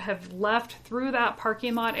someone could have left through that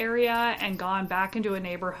parking lot area and gone back into a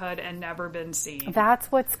neighborhood and never been seen. That's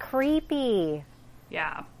what's creepy.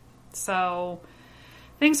 Yeah. So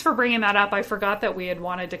thanks for bringing that up. I forgot that we had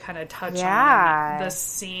wanted to kind of touch on the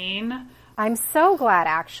scene. I'm so glad,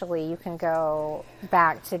 actually, you can go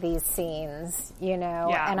back to these scenes, you know,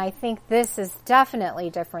 and I think this is definitely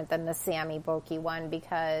different than the Sammy Boakey one,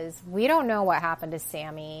 because we don't know what happened to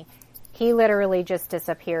Sammy. He literally just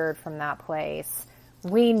disappeared from that place.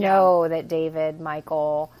 We know that David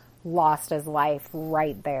Michael lost his life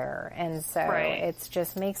right there. And so it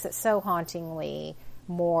just makes it so hauntingly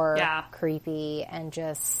more creepy and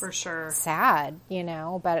just for sure sad, you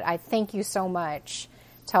know. But I thank you so much.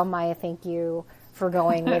 Tell Maya thank you for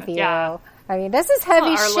going with you. I mean, this is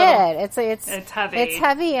heavy shit. It's heavy. It's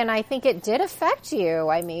heavy, and I think it did affect you.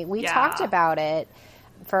 I mean, we talked about it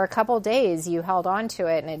for a couple days. You held on to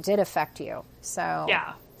it, and it did affect you. So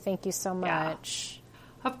thank you so much.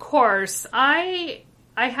 Of course. I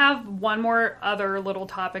have one more other little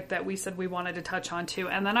topic that we said we wanted to touch on too,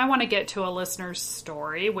 and then I want to get to a listener's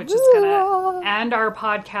story, which is going to end our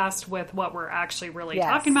podcast with what we're actually really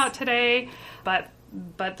talking about today.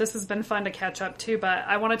 But this has been fun to catch up to. But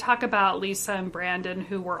I want to talk about Lisa and Brandon,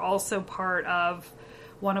 who were also part of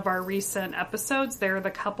one of our recent episodes. They're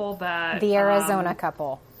the couple that... The Arizona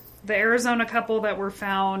couple. The Arizona couple that were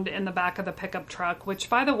found in the back of the pickup truck, which,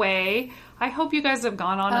 by the way, I hope you guys have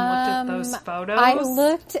gone on and looked at those photos. I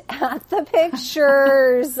looked at the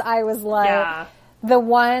pictures. I was like, the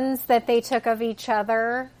ones that they took of each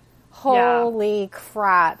other. Holy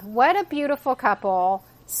crap. What a beautiful couple.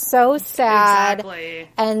 So sad. Exactly.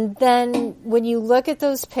 And then when you look at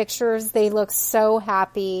those pictures, they look so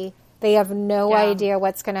happy. They have no idea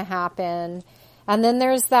what's going to happen. And then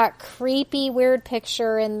there's that creepy, weird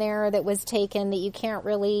picture in there that was taken that you can't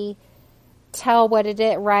really tell what it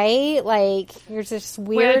is, right? Like, there's this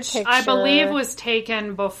weird picture. I believe was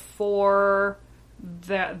taken before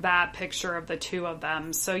that picture of the two of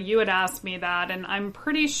them. So you had asked me that, and I'm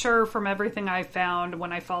pretty sure from everything I found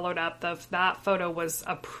when I followed up, that photo was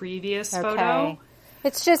a previous photo.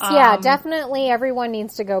 It's just, definitely everyone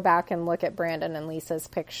needs to go back and look at Brandon and Lisa's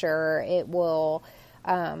picture. It will...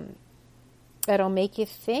 it'll make you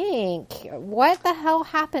think, what the hell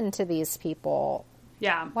happened to these people?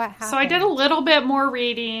 Yeah. What happened? So I did a little bit more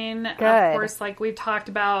reading. Good. Of course, like we've talked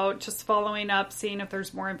about, just following up, seeing if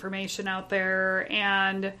there's more information out there.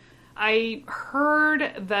 And I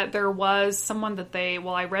heard that there was someone that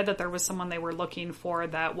I read that there was someone they were looking for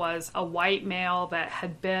that was a white male that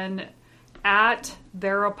had been at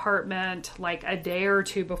their apartment like a day or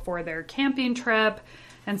two before their camping trip.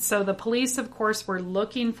 And so the police, of course, were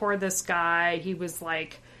looking for this guy. He was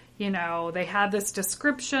like, you know, they had this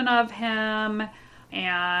description of him,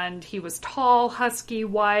 and he was tall, husky,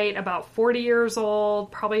 white, about 40 years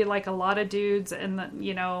old, probably like a lot of dudes in the,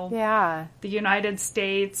 you know, the United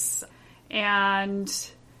States. And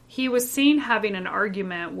he was seen having an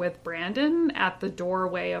argument with Brandon at the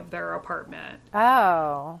doorway of their apartment.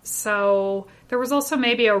 Oh. So there was also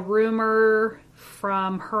maybe a rumor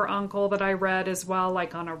from her uncle that I read as well,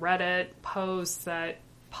 like on a Reddit post, that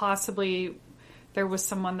possibly there was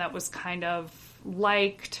someone that was kind of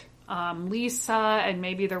liked Lisa, and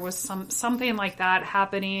maybe there was something like that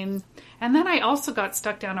happening. And then I also got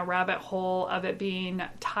stuck down a rabbit hole of it being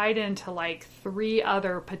tied into like 3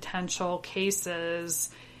 other potential cases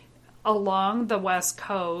along the West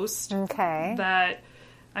Coast. Okay. That,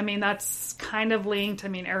 I mean, that's kind of linked. I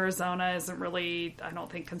mean, Arizona isn't really, I don't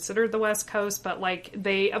think, considered the West Coast, but like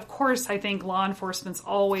they, of course, I think law enforcement's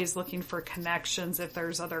always looking for connections if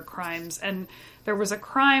there's other crimes. And there was a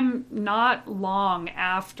crime not long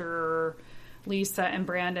after Lisa and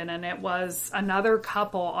Brandon, and it was another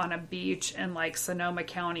couple on a beach in like Sonoma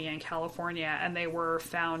County in California, and they were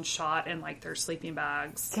found shot in like their sleeping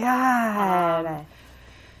bags. God.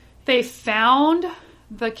 They found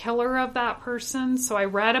the killer of that person, so I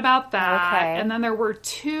read about that. Okay. And then there were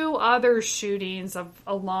 2 other shootings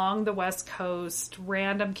along the West Coast,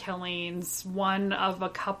 random killings, one of a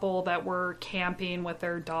couple that were camping with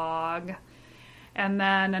their dog, and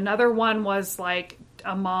then another one was like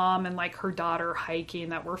a mom and like her daughter hiking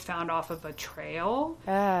that were found off of a trail.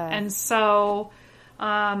 And so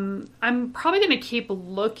I'm probably going to keep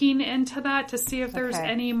looking into that to see if there's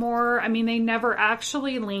any more. I mean, they never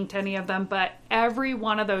actually linked any of them, but every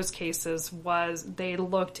one of those cases they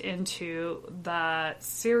looked into the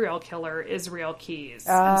serial killer, Israel Keys.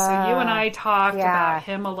 And so you and I talked about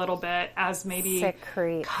him a little bit as maybe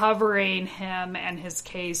covering him and his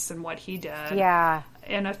case and what he did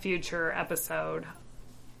in a future episode.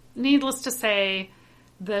 Needless to say,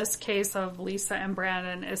 this case of Lisa and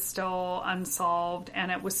Brandon is still unsolved,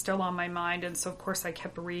 and it was still on my mind. And so, of course, I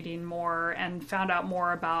kept reading more and found out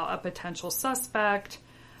more about a potential suspect.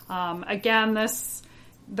 Again, this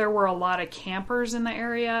there were a lot of campers in the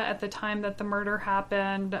area at the time that the murder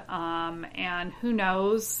happened. And who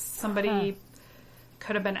knows, somebody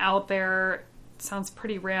could have been out there. Sounds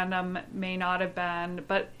pretty random, may not have been,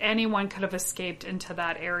 but anyone could have escaped into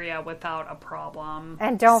that area without a problem.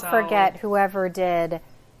 And don't forget, whoever did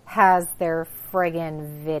has their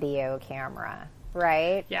friggin' video camera,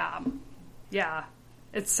 right? Yeah. Yeah.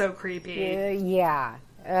 It's so creepy. Yeah.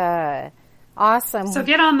 Awesome. So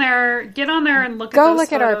get on there and look at those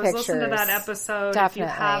photos. At our pictures. Listen to that episode Definitely.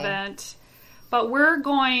 if you haven't. But we're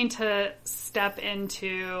going to step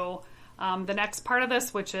into the next part of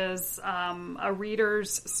this, which is a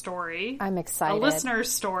reader's story. I'm excited. A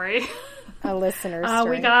listener's story. A listener's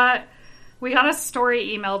story. We got a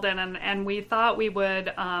story emailed in, and we thought we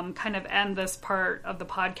would kind of end this part of the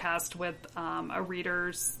podcast with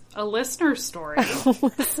a listener's story. A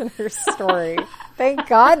listener's story. Thank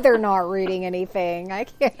God they're not reading anything. I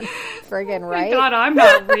can't friggin' write. Thank God I'm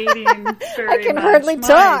not reading very much. I can hardly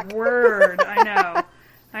talk. My word, I know.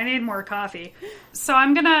 I need more coffee. So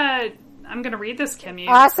I'm gonna read this, Kim.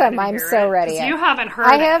 Awesome! I'm so ready. You haven't heard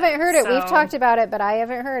it. I haven't heard it. We've talked about it, but I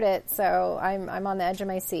haven't heard it. So I'm on the edge of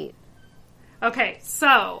my seat. Okay,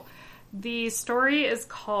 so the story is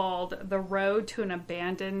called "The Road to an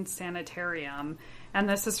Abandoned Sanitarium," and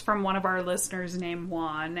this is from one of our listeners named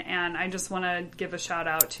Juan. And I just want to give a shout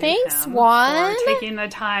out to him Juan, for taking the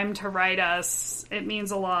time to write us. It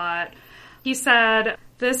means a lot. He said,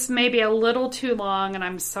 "This may be a little too long, and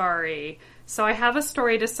I'm sorry. So I have a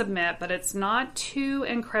story to submit, but it's not too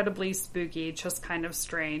incredibly spooky, just kind of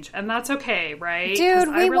strange. And that's okay, right? Dude,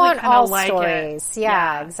 we really want all stories.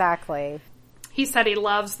 Yeah, exactly. He said he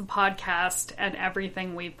loves the podcast and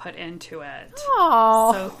everything we put into it.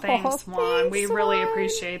 Oh, so thanks, Juan. We really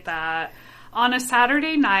appreciate that. On a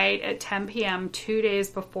Saturday night at 10 p.m., 2 days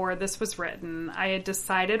before this was written, I had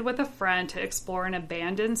decided with a friend to explore an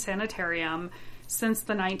abandoned sanitarium since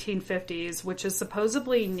the 1950s, which is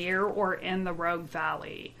supposedly near or in the Rogue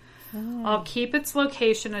Valley. I'll keep its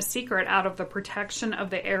location a secret out of the protection of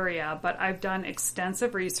the area, but I've done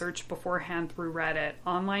extensive research beforehand through Reddit,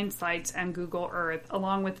 online sites, and Google Earth,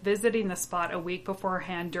 along with visiting the spot a week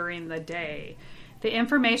beforehand during the day. The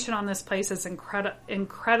information on this place is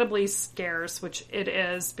incredibly scarce, which it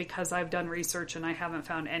is because I've done research and I haven't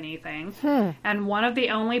found anything. And one of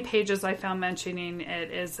the only pages I found mentioning it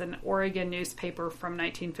is an Oregon newspaper from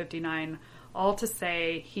 1959. All to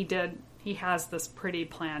say, he has this pretty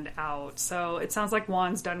planned out. So it sounds like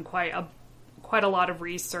Juan's done quite a lot of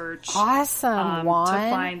research. Awesome, Juan. To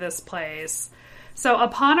find this place. So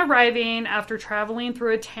upon arriving, after traveling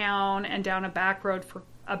through a town and down a back road for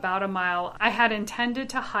about a mile, I had intended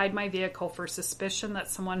to hide my vehicle for suspicion that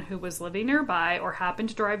someone who was living nearby or happened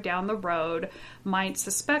to drive down the road might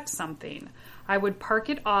suspect something. I would park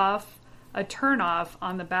it off a turnoff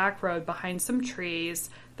on the back road behind some trees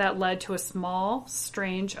that led to a small,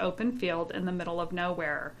 strange open field in the middle of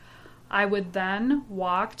nowhere. I would then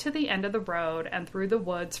walk to the end of the road and through the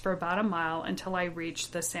woods for about a mile until I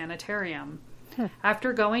reached the sanitarium.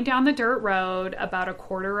 After going down the dirt road about a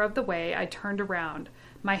quarter of the way, I turned around,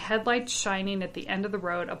 my headlights shining at the end of the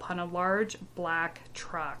road upon a large black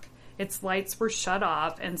truck. Its lights were shut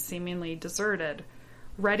off and seemingly deserted.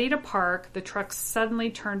 Ready to park, the truck suddenly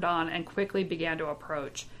turned on and quickly began to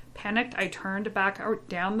approach. Panicked, I turned back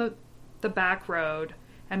down the back road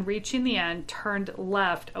and, reaching the end, turned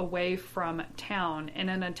left away from town in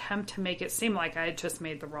an attempt to make it seem like I had just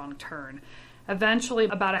made the wrong turn. Eventually,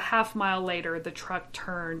 about a half mile later, the truck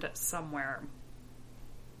turned somewhere.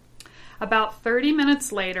 About 30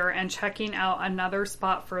 minutes later, and checking out another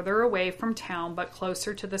spot further away from town but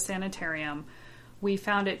closer to the sanitarium, we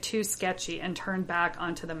found it too sketchy and turned back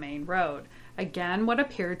onto the main road. Again, what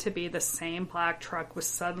appeared to be the same black truck was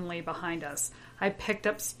suddenly behind us. I picked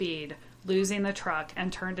up speed, losing the truck,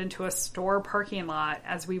 and turned into a store parking lot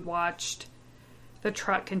as we watched the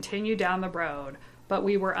truck continue down the road, but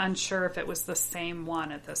we were unsure if it was the same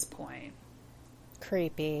one at this point.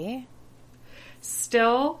 Creepy.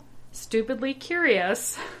 Still stupidly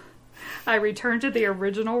curious, I returned to the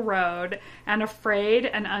original road, and afraid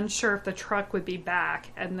and unsure if the truck would be back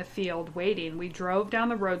in the field waiting, we drove down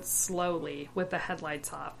the road slowly with the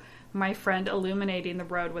headlights off, my friend illuminating the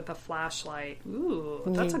road with a flashlight. Ooh,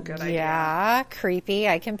 that's a good idea. Yeah, creepy.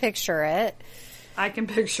 I can picture it. I can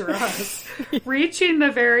picture us. Reaching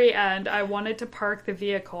the very end, I wanted to park the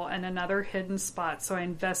vehicle in another hidden spot, so I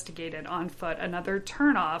investigated on foot another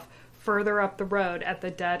turnoff further up the road at the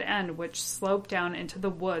dead end, which sloped down into the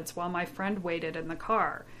woods while my friend waited in the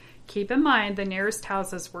car. Keep in mind, the nearest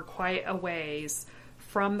houses were quite a ways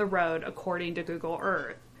from the road, according to Google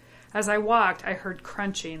Earth. As I walked, I heard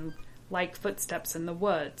crunching, like footsteps in the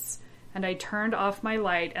woods, and I turned off my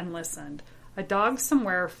light and listened. A dog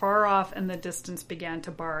somewhere far off in the distance began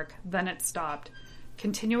to bark. Then it stopped.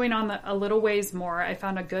 Continuing on a little ways more, I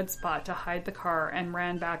found a good spot to hide the car and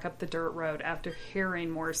ran back up the dirt road after hearing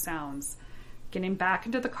more sounds. Getting back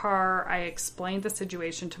into the car, I explained the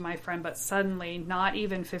situation to my friend, but suddenly, not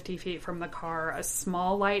even 50 feet from the car, a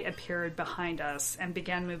small light appeared behind us and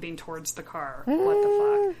began moving towards the car. What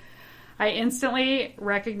the fuck? I instantly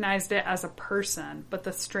recognized it as a person, but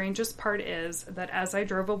the strangest part is that as I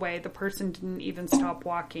drove away, the person didn't even stop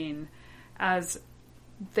walking, as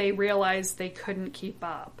they realized they couldn't keep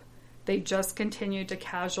up. They just continued to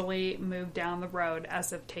casually move down the road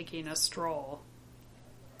as if taking a stroll.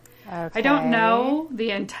 Okay. I don't know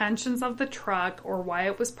the intentions of the truck or why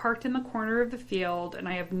it was parked in the corner of the field, and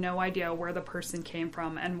I have no idea where the person came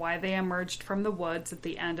from and why they emerged from the woods at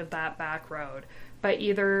the end of that back road. But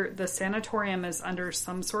either the sanatorium is under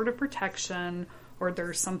some sort of protection or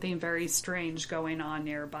there's something very strange going on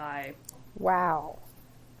nearby. Wow.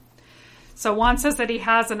 So Juan says that he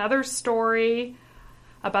has another story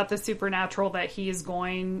about the supernatural that he is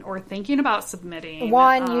going or thinking about submitting.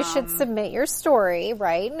 Juan, you should submit your story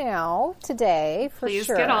right now, today, for please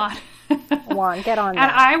sure. Please get on. Juan, get on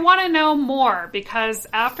that. And I want to know more, because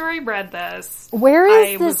after I read this... Where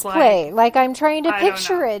is this place? Like, I'm trying to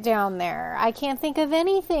picture it down there. I can't think of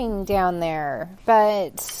anything down there.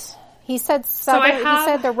 But he said he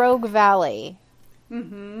said the Rogue Valley.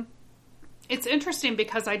 Mm-hmm. It's interesting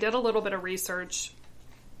because I did a little bit of research.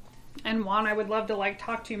 And Juan, I would love to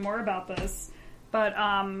talk to you more about this, but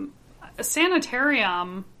a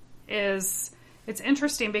sanitarium it's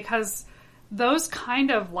interesting because those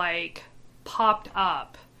kind of popped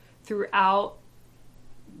up throughout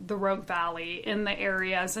the Rogue Valley in the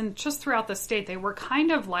areas and just throughout the state. They were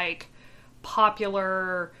kind of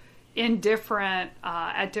popular in different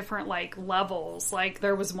at different levels.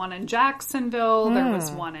 There was one in Jacksonville, there was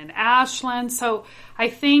one in Ashland. So I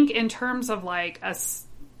think in terms of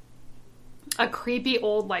a creepy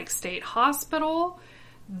old state hospital,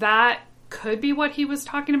 that could be what he was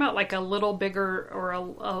talking about, a little bigger or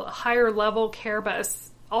a higher level care. But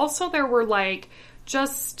also there were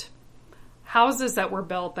just houses that were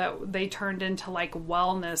built that they turned into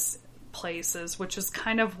wellness places, which is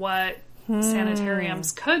kind of what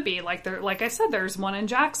sanitariums could be. Like I said, there's one in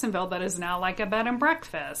Jacksonville that is now a bed and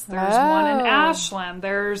breakfast. There's one in Ashland.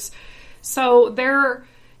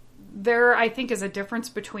 There, I think, is a difference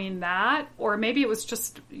between that, or maybe it was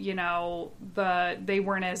just, they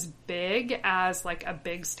weren't as big as a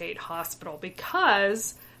big state hospital,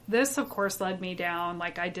 because this, of course, led me down.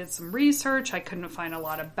 I did some research. I couldn't find a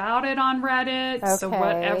lot about it on Reddit. Okay. So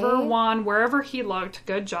wherever he looked,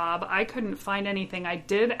 good job. I couldn't find anything. I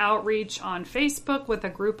did outreach on Facebook with a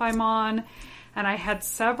group I'm on, and I had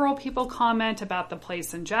several people comment about the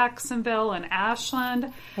place in Jacksonville and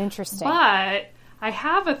Ashland. Interesting. But I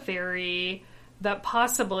have a theory that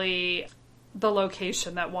possibly the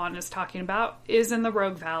location that Juan is talking about is in the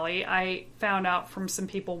Rogue Valley. I found out from some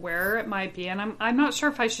people where it might be, and I'm not sure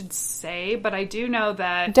if I should say, but I do know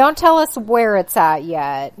that... Don't tell us where it's at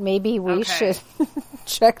yet. Maybe we should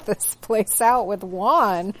check this place out with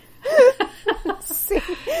Juan.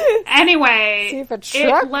 Anyway,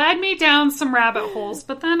 it led me down some rabbit holes,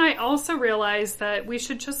 but then I also realized that we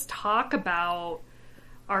should just talk about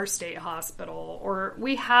our state hospital, or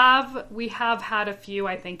we have had a few,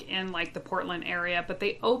 I think, in the Portland area, but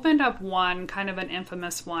they opened up one, kind of an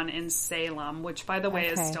infamous one in Salem, which, by the way,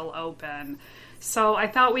 is still open. So I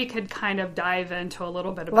thought we could kind of dive into a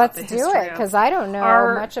little bit about the history. Let's do it, because I don't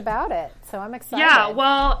know much about it, so I'm excited. Yeah,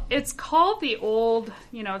 well, it's called the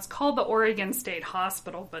Oregon State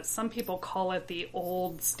Hospital, but some people call it the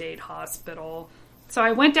Old State Hospital. So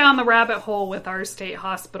I went down the rabbit hole with our state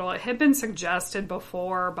hospital. It had been suggested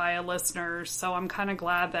before by a listener, so I'm kind of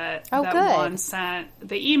glad that Juan sent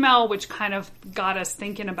the email, which kind of got us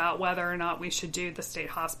thinking about whether or not we should do the state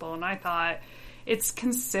hospital. And I thought it's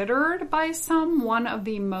considered by some one of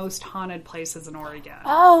the most haunted places in Oregon.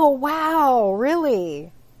 Oh, wow.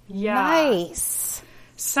 Really? Yeah. Nice.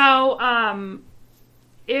 So,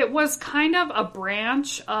 it was kind of a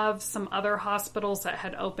branch of some other hospitals that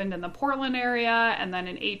had opened in the Portland area, and then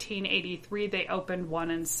in 1883 they opened one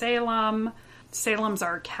in Salem. Salem's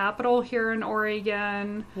our capital here in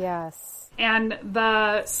Oregon. Yes. And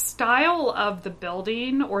the style of the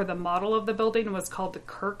building, or the model of the building, was called the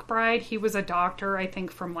Kirkbride. He was a doctor, I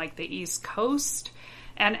think, from the East Coast.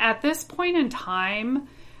 And at this point in time,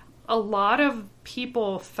 a lot of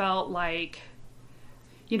people felt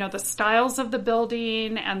the styles of the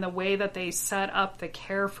building and the way that they set up the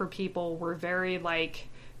care for people were very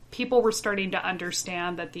people were starting to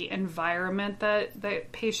understand that the environment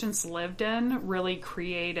that patients lived in really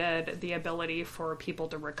created the ability for people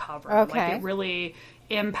to recover. Okay. Like it really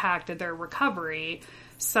impacted their recovery.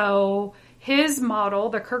 So his model,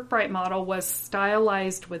 the Kirkbride model, was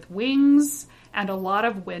stylized with wings and a lot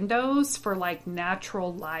of windows for like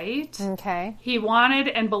natural light. Okay. He wanted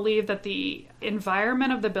and believed that the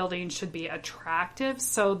environment of the building should be attractive.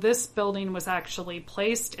 So this building was actually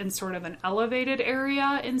placed in sort of an elevated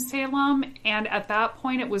area in Salem. And at that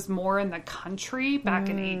point, it was more in the country back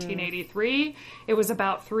in 1883. It was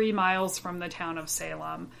about 3 miles from the town of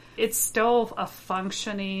Salem. It's still a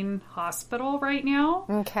functioning hospital right now.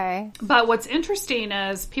 Okay. But what's interesting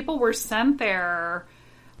is people were sent there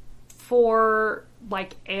for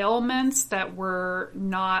like ailments that were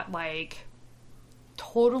not like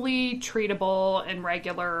totally treatable in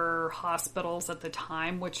regular hospitals at the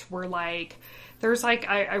time, which were like, there's like,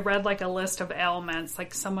 I read like a list of ailments,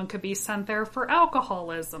 like someone could be sent there for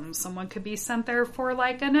alcoholism, someone could be sent there for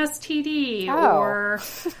like an STD or,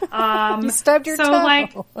 you stubbed your toe.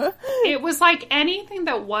 Like, it was like anything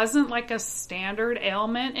that wasn't like a standard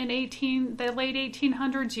ailment in the late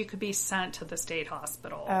 1800s, you could be sent to the state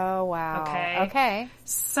hospital. Oh, wow. Okay.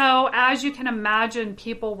 So as you can imagine,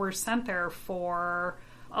 people were sent there for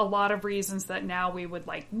a lot of reasons that now we would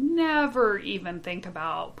like never even think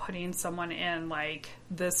about putting someone in like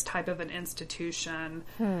this type of an institution.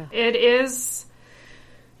 It is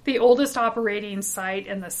the oldest operating site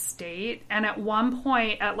in the state, and at one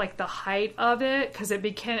point at like the height of it, because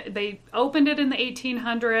they opened it in the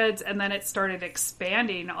 1800s and then it started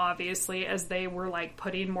expanding obviously as they were like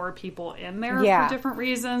putting more people in there for different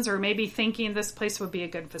reasons, or maybe thinking this place would be a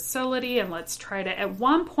good facility and let's try to. At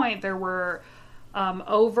one point there were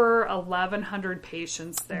over 1,100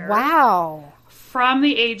 patients there. Wow. From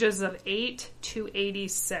the ages of 8 to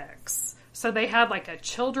 86. So they had like a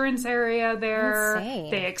children's area there.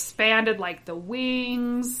 Insane. They expanded like the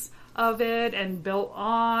wings of it and built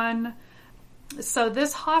on. So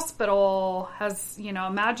this hospital has,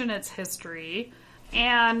 imagine its history.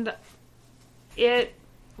 And it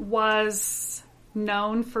was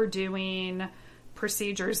known for doing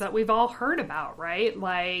procedures that we've all heard about, right?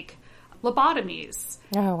 Like lobotomies.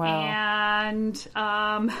 Oh, wow. And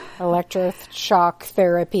electroshock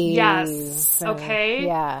therapy. Yes. Okay.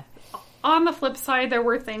 Yeah. On the flip side, there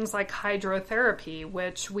were things like hydrotherapy,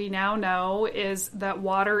 which we now know is that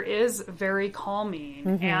water is very calming.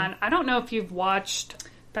 Mm-hmm. And I don't know if you've watched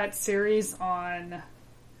that series on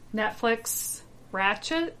Netflix,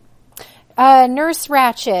 Ratched. Nurse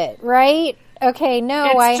Ratched, right? Okay, no, I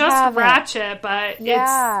haven't. It's just Ratched, but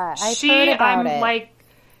I've heard about it. Like,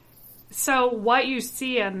 so what you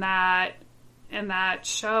see in that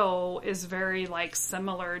show is very like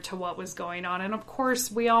similar to what was going on. And of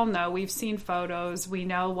course we all know, we've seen photos, we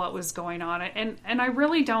know what was going on. And I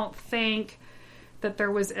really don't think that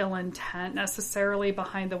there was ill intent necessarily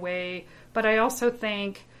behind the way, but I also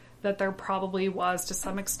think that there probably was to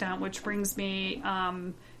some extent, which brings me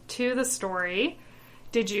to the story.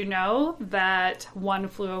 Did you know that One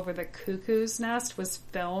Flew Over the Cuckoo's Nest was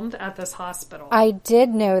filmed at this hospital? I did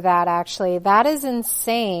know that, actually. That is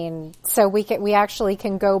insane. So we actually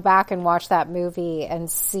can go back and watch that movie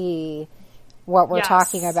and see what we're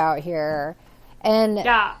talking about here. And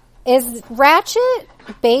is Ratched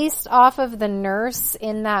based off of the nurse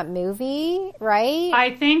in that movie, right?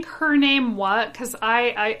 I think her name because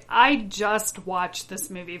I just watched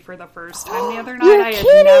this movie for the first time the other night. I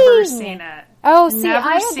had never seen it. Oh, see, I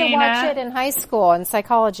had to watch it in high school in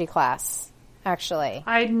psychology class, actually.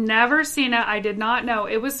 I'd never seen it. I did not know.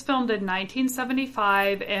 It was filmed in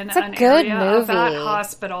 1975 in an area of that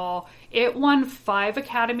hospital. It won 5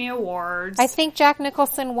 Academy Awards. I think Jack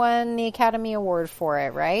Nicholson won the Academy Award for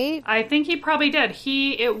it, right? I think he probably did.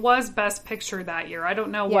 It was Best Picture that year. I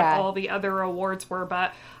don't know what all the other awards were,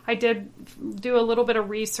 but I did do a little bit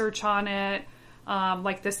of research on it.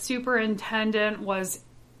 Like the superintendent was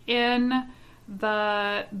in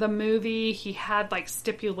the movie. He had like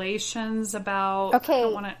stipulations about.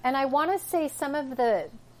 Okay, and I want to say some of the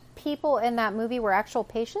people in that movie were actual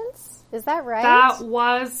patients. Is that right? That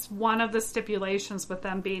was one of the stipulations with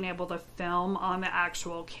them being able to film on the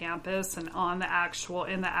actual campus and in the actual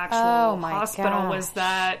hospital was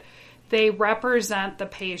that they represent the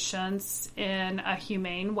patients in a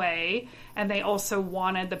humane way, and they also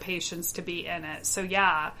wanted the patients to be in it. So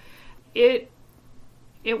yeah,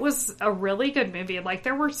 it was a really good movie. Like,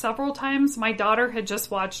 there were several times my daughter had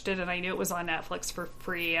just watched it and I knew it was on Netflix for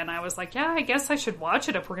free. And I was like, yeah, I guess I should watch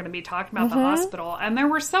it if we're going to be talking about the hospital. And there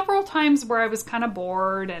were several times where I was kind of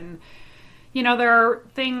bored and, there are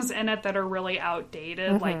things in it that are really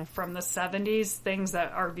outdated, like from the 70s, things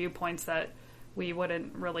that are viewpoints that we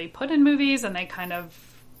wouldn't really put in movies, and they kind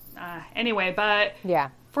of, anyway, but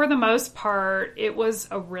for the most part, it was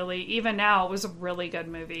even now, it was a really good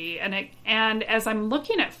movie. And as I'm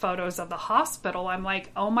looking at photos of the hospital, I'm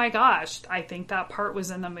like, oh my gosh, I think that part was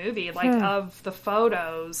in the movie, like of the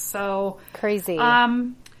photos. So crazy.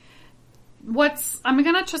 I'm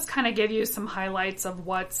going to just kind of give you some highlights of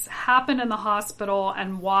what's happened in the hospital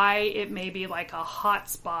and why it may be like a hot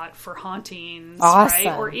spot for hauntings,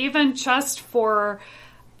 right? Or even just for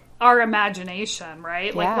our imagination,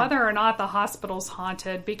 right? Like whether or not the hospital's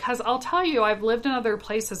haunted, because I'll tell you, I've lived in other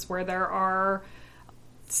places where there are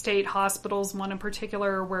state hospitals, one in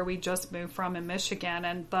particular where we just moved from in Michigan,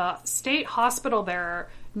 and the state hospital there,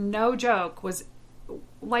 no joke, was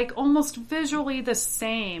like almost visually the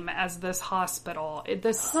same as this hospital.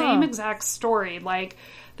 The same exact story. Like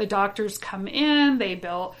the doctors come in,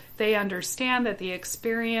 they understand that the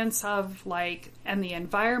experience of and the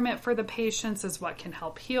environment for the patients is what can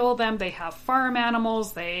help heal them. They have farm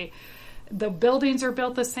animals. The buildings are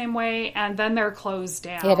built the same way, and then they're closed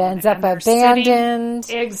down. It ends up abandoned.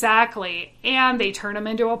 Exactly. And they turn them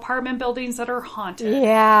into apartment buildings that are haunted.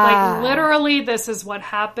 Yeah. Like, literally, this is what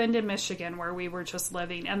happened in Michigan, where we were just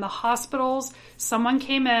living. And the hospitals, someone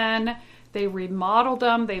came in, they remodeled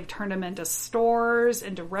them, they've turned them into stores,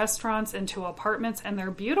 into restaurants, into apartments, and they're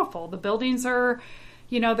beautiful. The buildings are...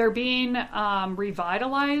 they're being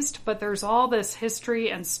revitalized, but there's all this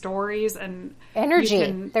history and stories and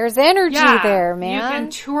energy. There's energy there, man. You can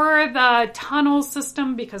tour the tunnel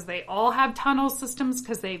system, because they all have tunnel systems,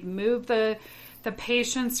 because they've moved the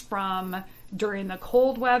patients from during the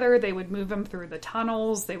cold weather. They would move them through the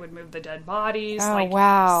tunnels. They would move the dead bodies. Oh,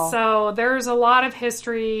 wow. So there's a lot of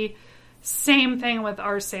history. Same thing with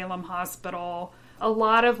our Salem hospital. A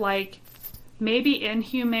lot of maybe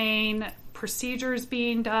inhumane procedures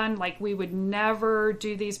being done. Like, we would never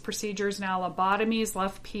do these procedures now. Lobotomies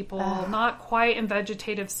left people not quite in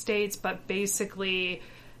vegetative states, but basically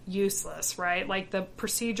useless, right? Like, the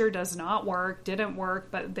procedure didn't work,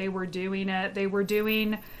 but they were doing it. They were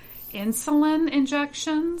doing insulin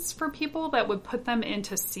injections for people that would put them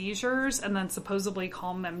into seizures and then supposedly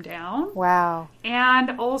calm them down. Wow.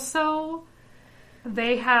 And also,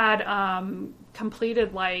 they had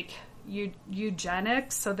completed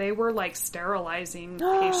eugenics, so they were sterilizing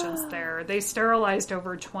patients there. They sterilized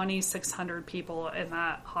over 2,600 people in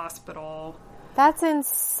that hospital. That's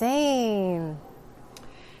insane.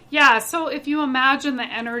 Yeah, so if you imagine the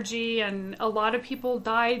energy, and a lot of people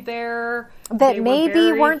died there. That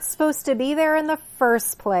maybe weren't supposed to be there in the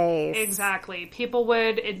first place. Exactly. People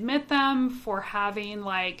would admit them for having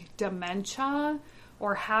dementia,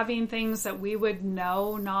 or having things that we would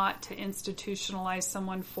know not to institutionalize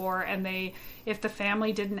someone for. And if the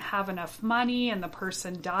family didn't have enough money and the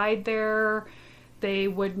person died there, they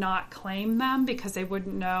would not claim them because they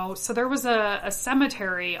wouldn't know. So there was a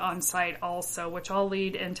cemetery on site also, which I'll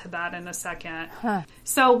lead into that in a second. Huh.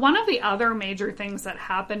 So one of the other major things that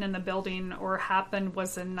happened in the building, or happened,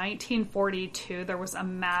 was in 1942. There was a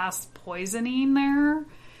mass poisoning there.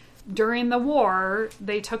 During the war,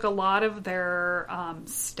 they took a lot of their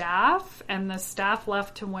staff, and the staff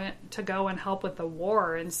left to go and help with the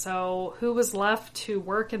war. And so who was left to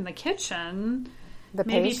work in the kitchen?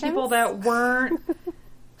 Maybe patients? People that weren't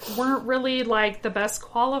really the best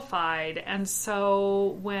qualified. And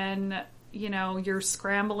so when, you're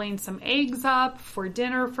scrambling some eggs up for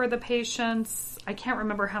dinner for the patients, I can't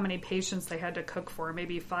remember how many patients they had to cook for,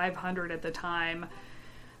 maybe 500 at the time.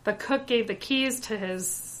 The cook gave the keys to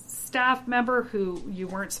his staff member, who you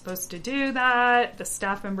weren't supposed to do that. The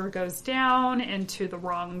staff member goes down into the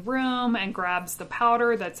wrong room and grabs the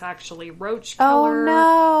powder that's actually roach killer. Oh,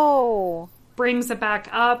 no. Brings it back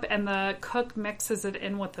up, and the cook mixes it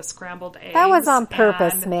in with the scrambled eggs. That was on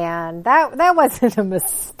purpose, man. That wasn't a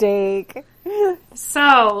mistake.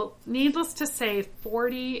 So, needless to say,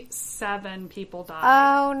 47 people died.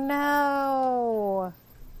 Oh, no.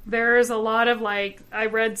 There's a lot of I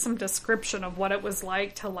read some description of what it was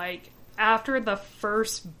like to after the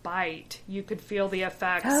first bite, you could feel the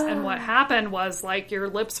effects. And what happened was your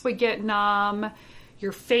lips would get numb,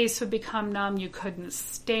 your face would become numb, you couldn't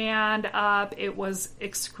stand up. It was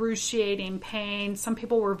excruciating pain. Some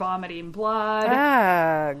people were vomiting blood.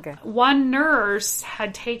 Ugh. One nurse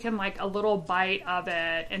had taken a little bite of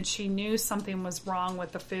it, and she knew something was wrong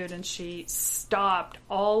with the food, and she stopped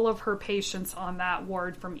all of her patients on that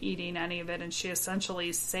ward from eating any of it, and she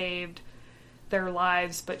essentially saved their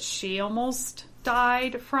lives, but she almost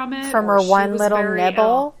died from it. From her one little nibble?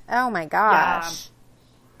 Ill. Oh my gosh. Yeah.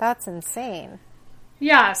 That's insane.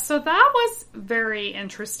 Yeah, so that was very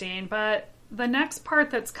interesting. But the next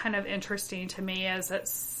part that's kind of interesting to me is that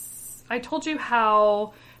I told you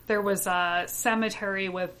how there was a cemetery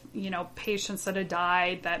with, patients that had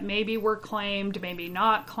died that maybe were claimed, maybe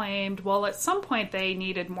not claimed. Well, at some point they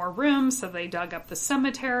needed more room, so they dug up the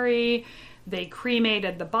cemetery. They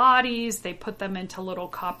cremated the bodies. They put them into little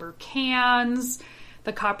copper cans.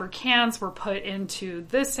 The copper cans were put into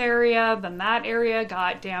this area. Then that area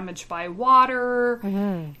got damaged by water.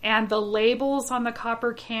 Mm-hmm. And the labels on the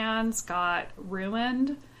copper cans got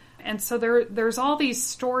ruined. And so there's all these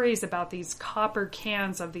stories about these copper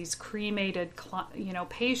cans of these cremated,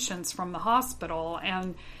 patients from the hospital.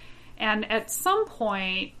 And at some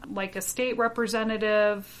point, like a state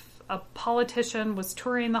representative, a politician was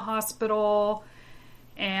touring the hospital.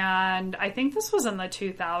 And I think this was in the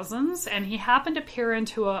 2000s. And he happened to peer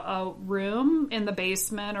into a room in the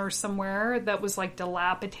basement or somewhere that was like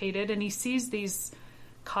dilapidated. And he sees these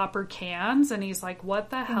copper cans. And he's like,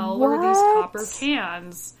 what the hell are these copper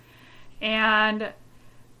cans? And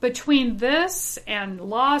between this and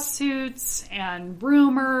lawsuits and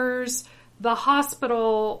rumors, the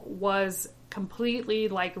hospital was completely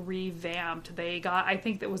like revamped. I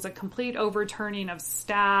think it was a complete overturning of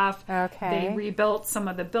staff. Okay. They rebuilt some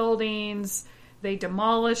of the buildings. They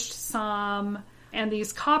demolished some. And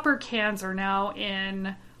these copper cans are now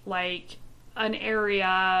in like an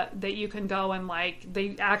area that you can go and like,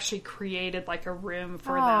 they actually created like a room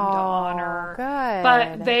for them to honor. Good.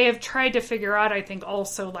 But they have tried to figure out, I think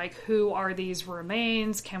also like, who are these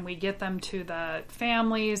remains? Can we get them to the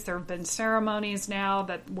families? There have been ceremonies now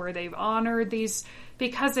where they've honored these,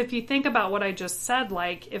 because if you think about what I just said,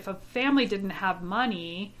 like if a family didn't have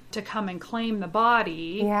money to come and claim the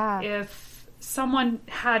body, if someone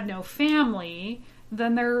had no family,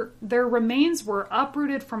 then their remains were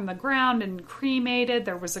uprooted from the ground and cremated.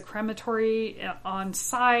 There was a crematory on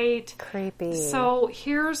site. Creepy. So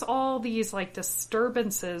here's all these like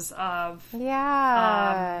disturbances of...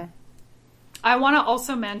 Yeah. I want to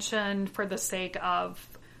also mention, for the sake of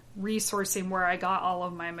resourcing where I got all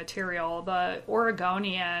of my material, the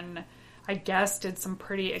Oregonian, I guess, did some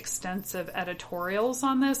pretty extensive editorials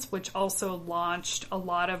on this, which also launched a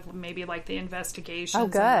lot of maybe like the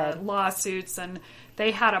investigations and the lawsuits, and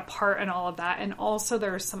they had a part in all of that. And also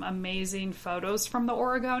there's some amazing photos from the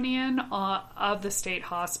Oregonian of the state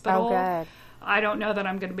hospital. Oh, good. I don't know that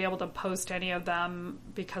I'm going to be able to post any of them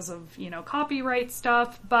because of, copyright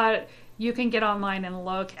stuff, but you can get online and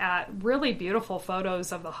look at really beautiful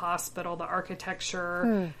photos of the hospital, the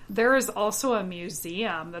architecture. There is also a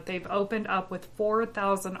museum that they've opened up with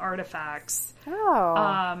 4,000 artifacts.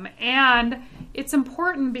 Oh. And it's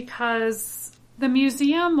important because the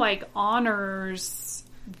museum honors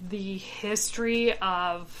the history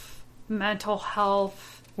of mental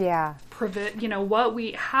health. Yeah.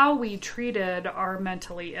 How we treated our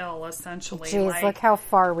mentally ill, essentially. Jeez, look how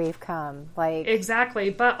far we've come. Exactly,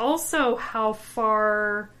 but also how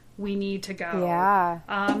far we need to go.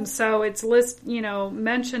 Yeah. So it's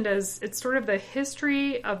mentioned as it's sort of the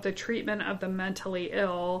history of the treatment of the mentally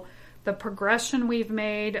ill, the progression we've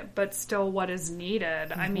made, but still what is needed.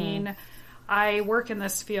 Mm-hmm. I mean, I work in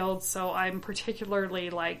this field, so I'm particularly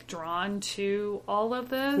drawn to all of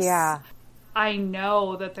this. Yeah. I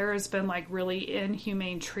know that there has been really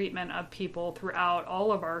inhumane treatment of people throughout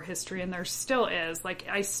all of our history, and there still is.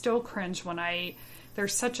 I still cringe when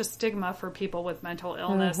there's such a stigma for people with mental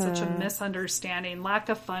illness, such a misunderstanding, lack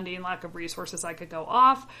of funding, lack of resources. I could go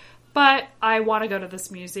off, but I want to go to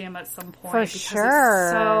this museum at some point because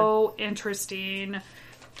it's so interesting.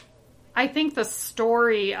 I think the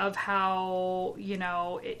story of how,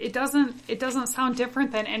 it doesn't sound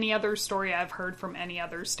different than any other story I've heard from any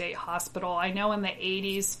other state hospital. I know in the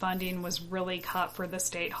 80s funding was really cut for the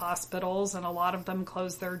state hospitals, and a lot of them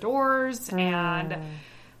closed their doors, and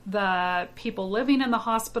the people living in the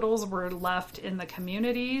hospitals were left in the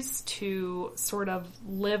communities to sort of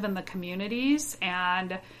live in the communities.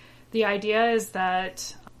 And the idea is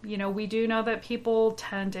that we do know that people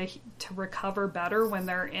tend to recover better when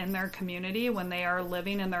they're in their community, when they are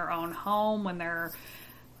living in their own home,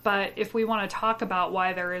 but if we want to talk about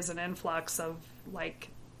why there is an influx of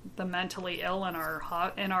the mentally ill in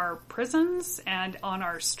our prisons and on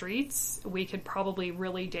our streets, we could probably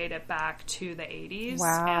really date it back to the 80s.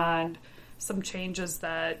 Wow. And some changes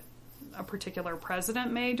that a particular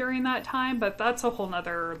president made during that time, but that's a whole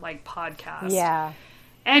nother podcast. Yeah.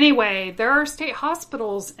 Anyway, there are state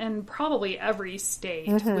hospitals in probably every state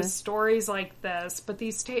with stories like this, but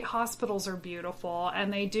these state hospitals are beautiful,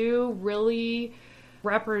 and they do really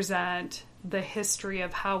represent the history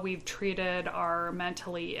of how we've treated our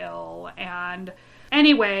mentally ill. And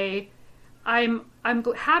anyway, I'm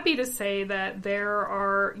happy to say that there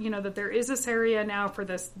are, that there is this area now for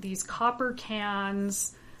these copper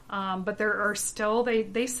cans, but there are still,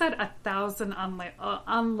 they said 1,000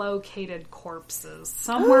 unlocated corpses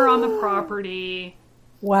somewhere on the property.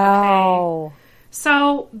 Wow. Okay.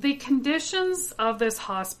 So the conditions of this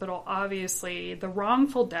hospital, obviously, the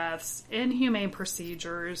wrongful deaths, inhumane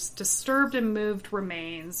procedures, disturbed and moved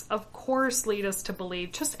remains, of course, lead us to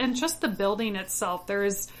believe, just the building itself, there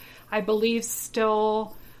is, I believe,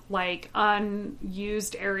 still like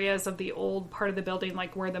unused areas of the old part of the building,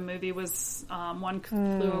 like where the movie was, One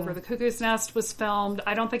Flew Over the Cuckoo's Nest was filmed.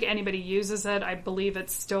 I don't think anybody uses it. I believe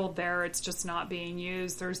it's still there. It's just not being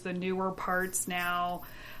used. There's the newer parts now.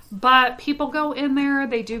 But people go in there,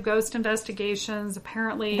 they do ghost investigations,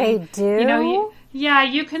 apparently. They do?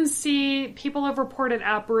 You can see, people have reported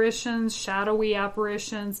apparitions, shadowy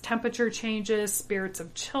apparitions, temperature changes, spirits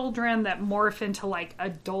of children that morph into, like,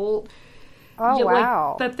 adult. Oh,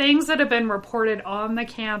 wow. Like, the things that have been reported on the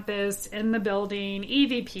campus, in the building,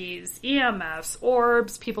 EVPs, EMFs,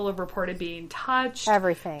 orbs, people have reported being touched.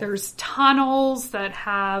 Everything. There's tunnels that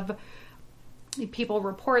have... people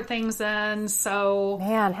report things in, so...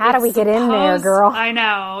 Man, how do we get in there, girl? I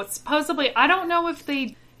know. Supposedly, I don't know if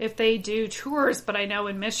they do tours, but I know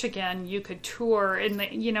in Michigan you could tour, and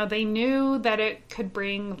they knew that it could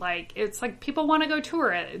bring, like, it's like people want to go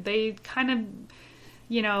tour it. They kind of,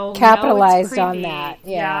 capitalized on that.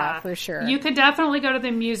 Yeah, for sure. You could definitely go to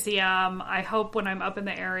the museum. I hope when I'm up in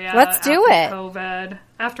the area. Let's do it.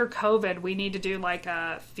 After COVID, we need to do like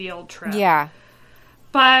a field trip. Yeah.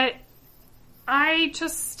 But I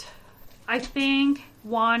think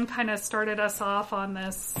Juan kind of started us off on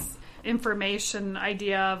this information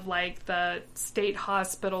idea of like the state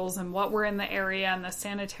hospitals and what were in the area and the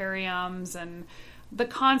sanitariums and the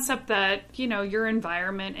concept that, your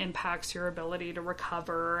environment impacts your ability to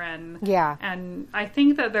recover. And I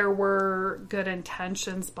think that there were good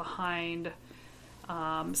intentions behind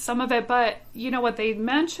some of it. But, what they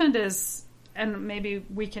mentioned is, and maybe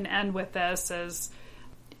we can end with this, is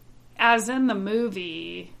as in the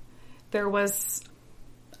movie, there was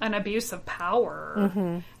an abuse of power.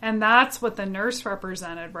 Mm-hmm. And that's what the nurse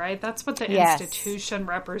represented, right? That's what the institution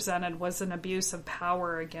represented, was an abuse of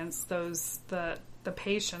power against the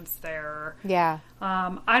patients there. Yeah.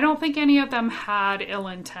 I don't think any of them had ill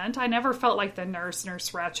intent. I never felt like the Nurse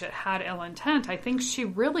Ratched had ill intent. I think she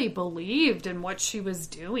really believed in what she was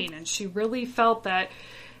doing, and she really felt that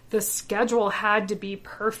the schedule had to be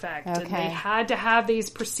perfect, and they had to have these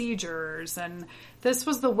procedures, and this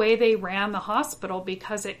was the way they ran the hospital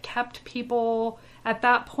because it kept people at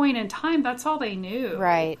that point in time. That's all they knew.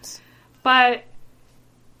 Right. But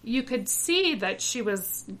you could see that she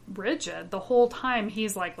was rigid the whole time.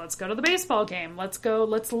 He's like, let's go to the baseball game. Let's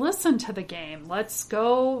listen to the game. Let's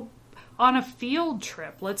go on a field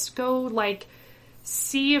trip. Let's go, like,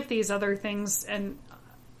 see if these other things,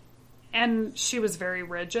 and she was very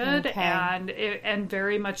rigid and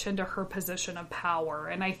very much into her position of power.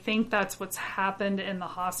 And I think that's what's happened in the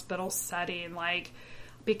hospital setting. Like,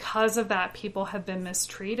 because of that, people have been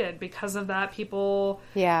mistreated. Because of that, people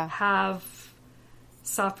have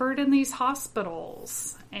suffered in these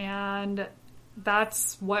hospitals. And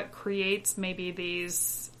that's what creates maybe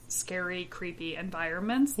these scary, creepy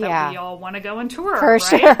environments that we all want to go and tour, for right?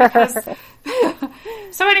 Sure. Because,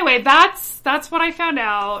 so anyway, that's what I found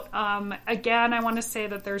out. Again, I want to say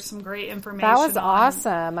that there's some great information. That was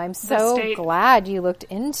awesome. I'm so glad you looked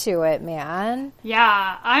into it, man.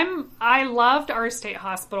 Yeah, I loved our state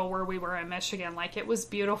hospital where we were in Michigan. Like, it was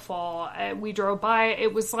beautiful. We drove by.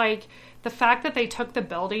 It was like the fact that they took the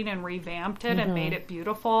building and revamped it and made it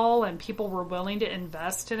beautiful, and people were willing to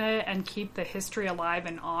invest in it and keep the history alive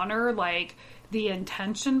and honor, like, the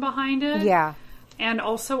intention behind it. Yeah. And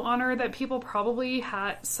also honor that people probably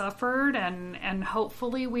had suffered, and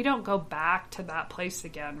hopefully we don't go back to that place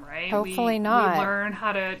again, right? Hopefully not. We learn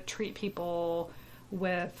how to treat people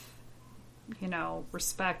with,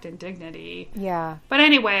 respect and dignity. Yeah. But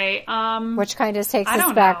anyway, which kind of takes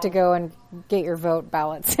us back to go and get your vote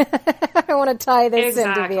ballots. I want to tie this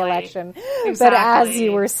into the election. Exactly. But as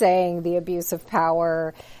you were saying, the abuse of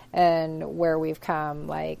power and where we've come,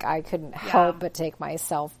 like, I couldn't help but take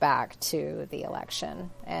myself back to the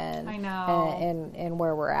election and I know. and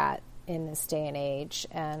where we're at in this day and age.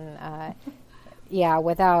 And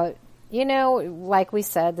without, like we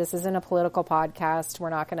said, this isn't a political podcast. We're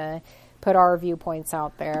not going to put our viewpoints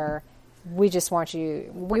out there. We just want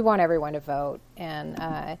we want everyone to vote.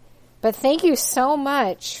 And but thank you so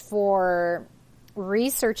much for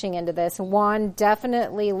researching into this. Juan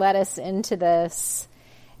definitely led us into this.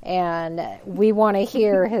 and we want to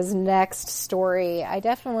hear his next story. I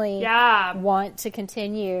definitely want to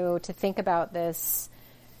continue to think about this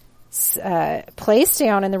place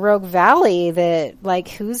down in the Rogue Valley that, like,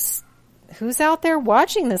 who's out there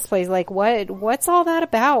watching this place? Like, what's all that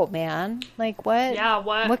about, man? Like, what? Yeah,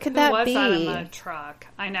 what could that be? That in the truck?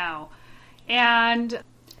 I know. And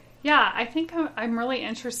yeah, I think I'm really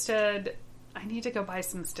interested. I need to go buy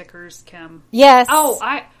some stickers, Kim. Yes. Oh,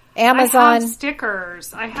 Amazon. I have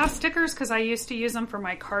stickers. Because I used to use them for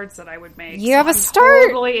my cards that I would make. You have a start.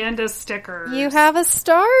 Totally into stickers. You have a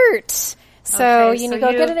start. So you need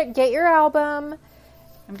to go get your album.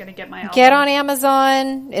 I'm going to get my album. Get on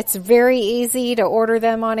Amazon. It's very easy to order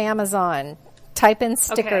them on Amazon. Type in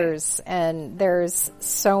stickers, and there's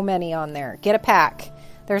so many on there. Get a pack.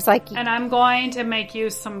 There's and I'm going to make you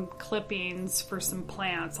some clippings for some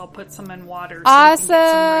plants. I'll put some in water. Awesome! So we can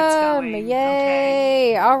get some roots going.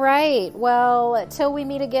 Yay! Okay. All right. Well, till we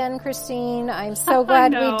meet again, Christine. I'm so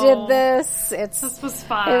glad we did this. This was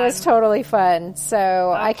fun. It was totally fun.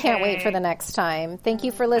 So I can't wait for the next time. Thank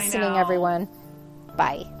you for listening, everyone.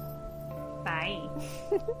 Bye. Bye.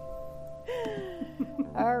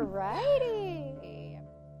 All righty.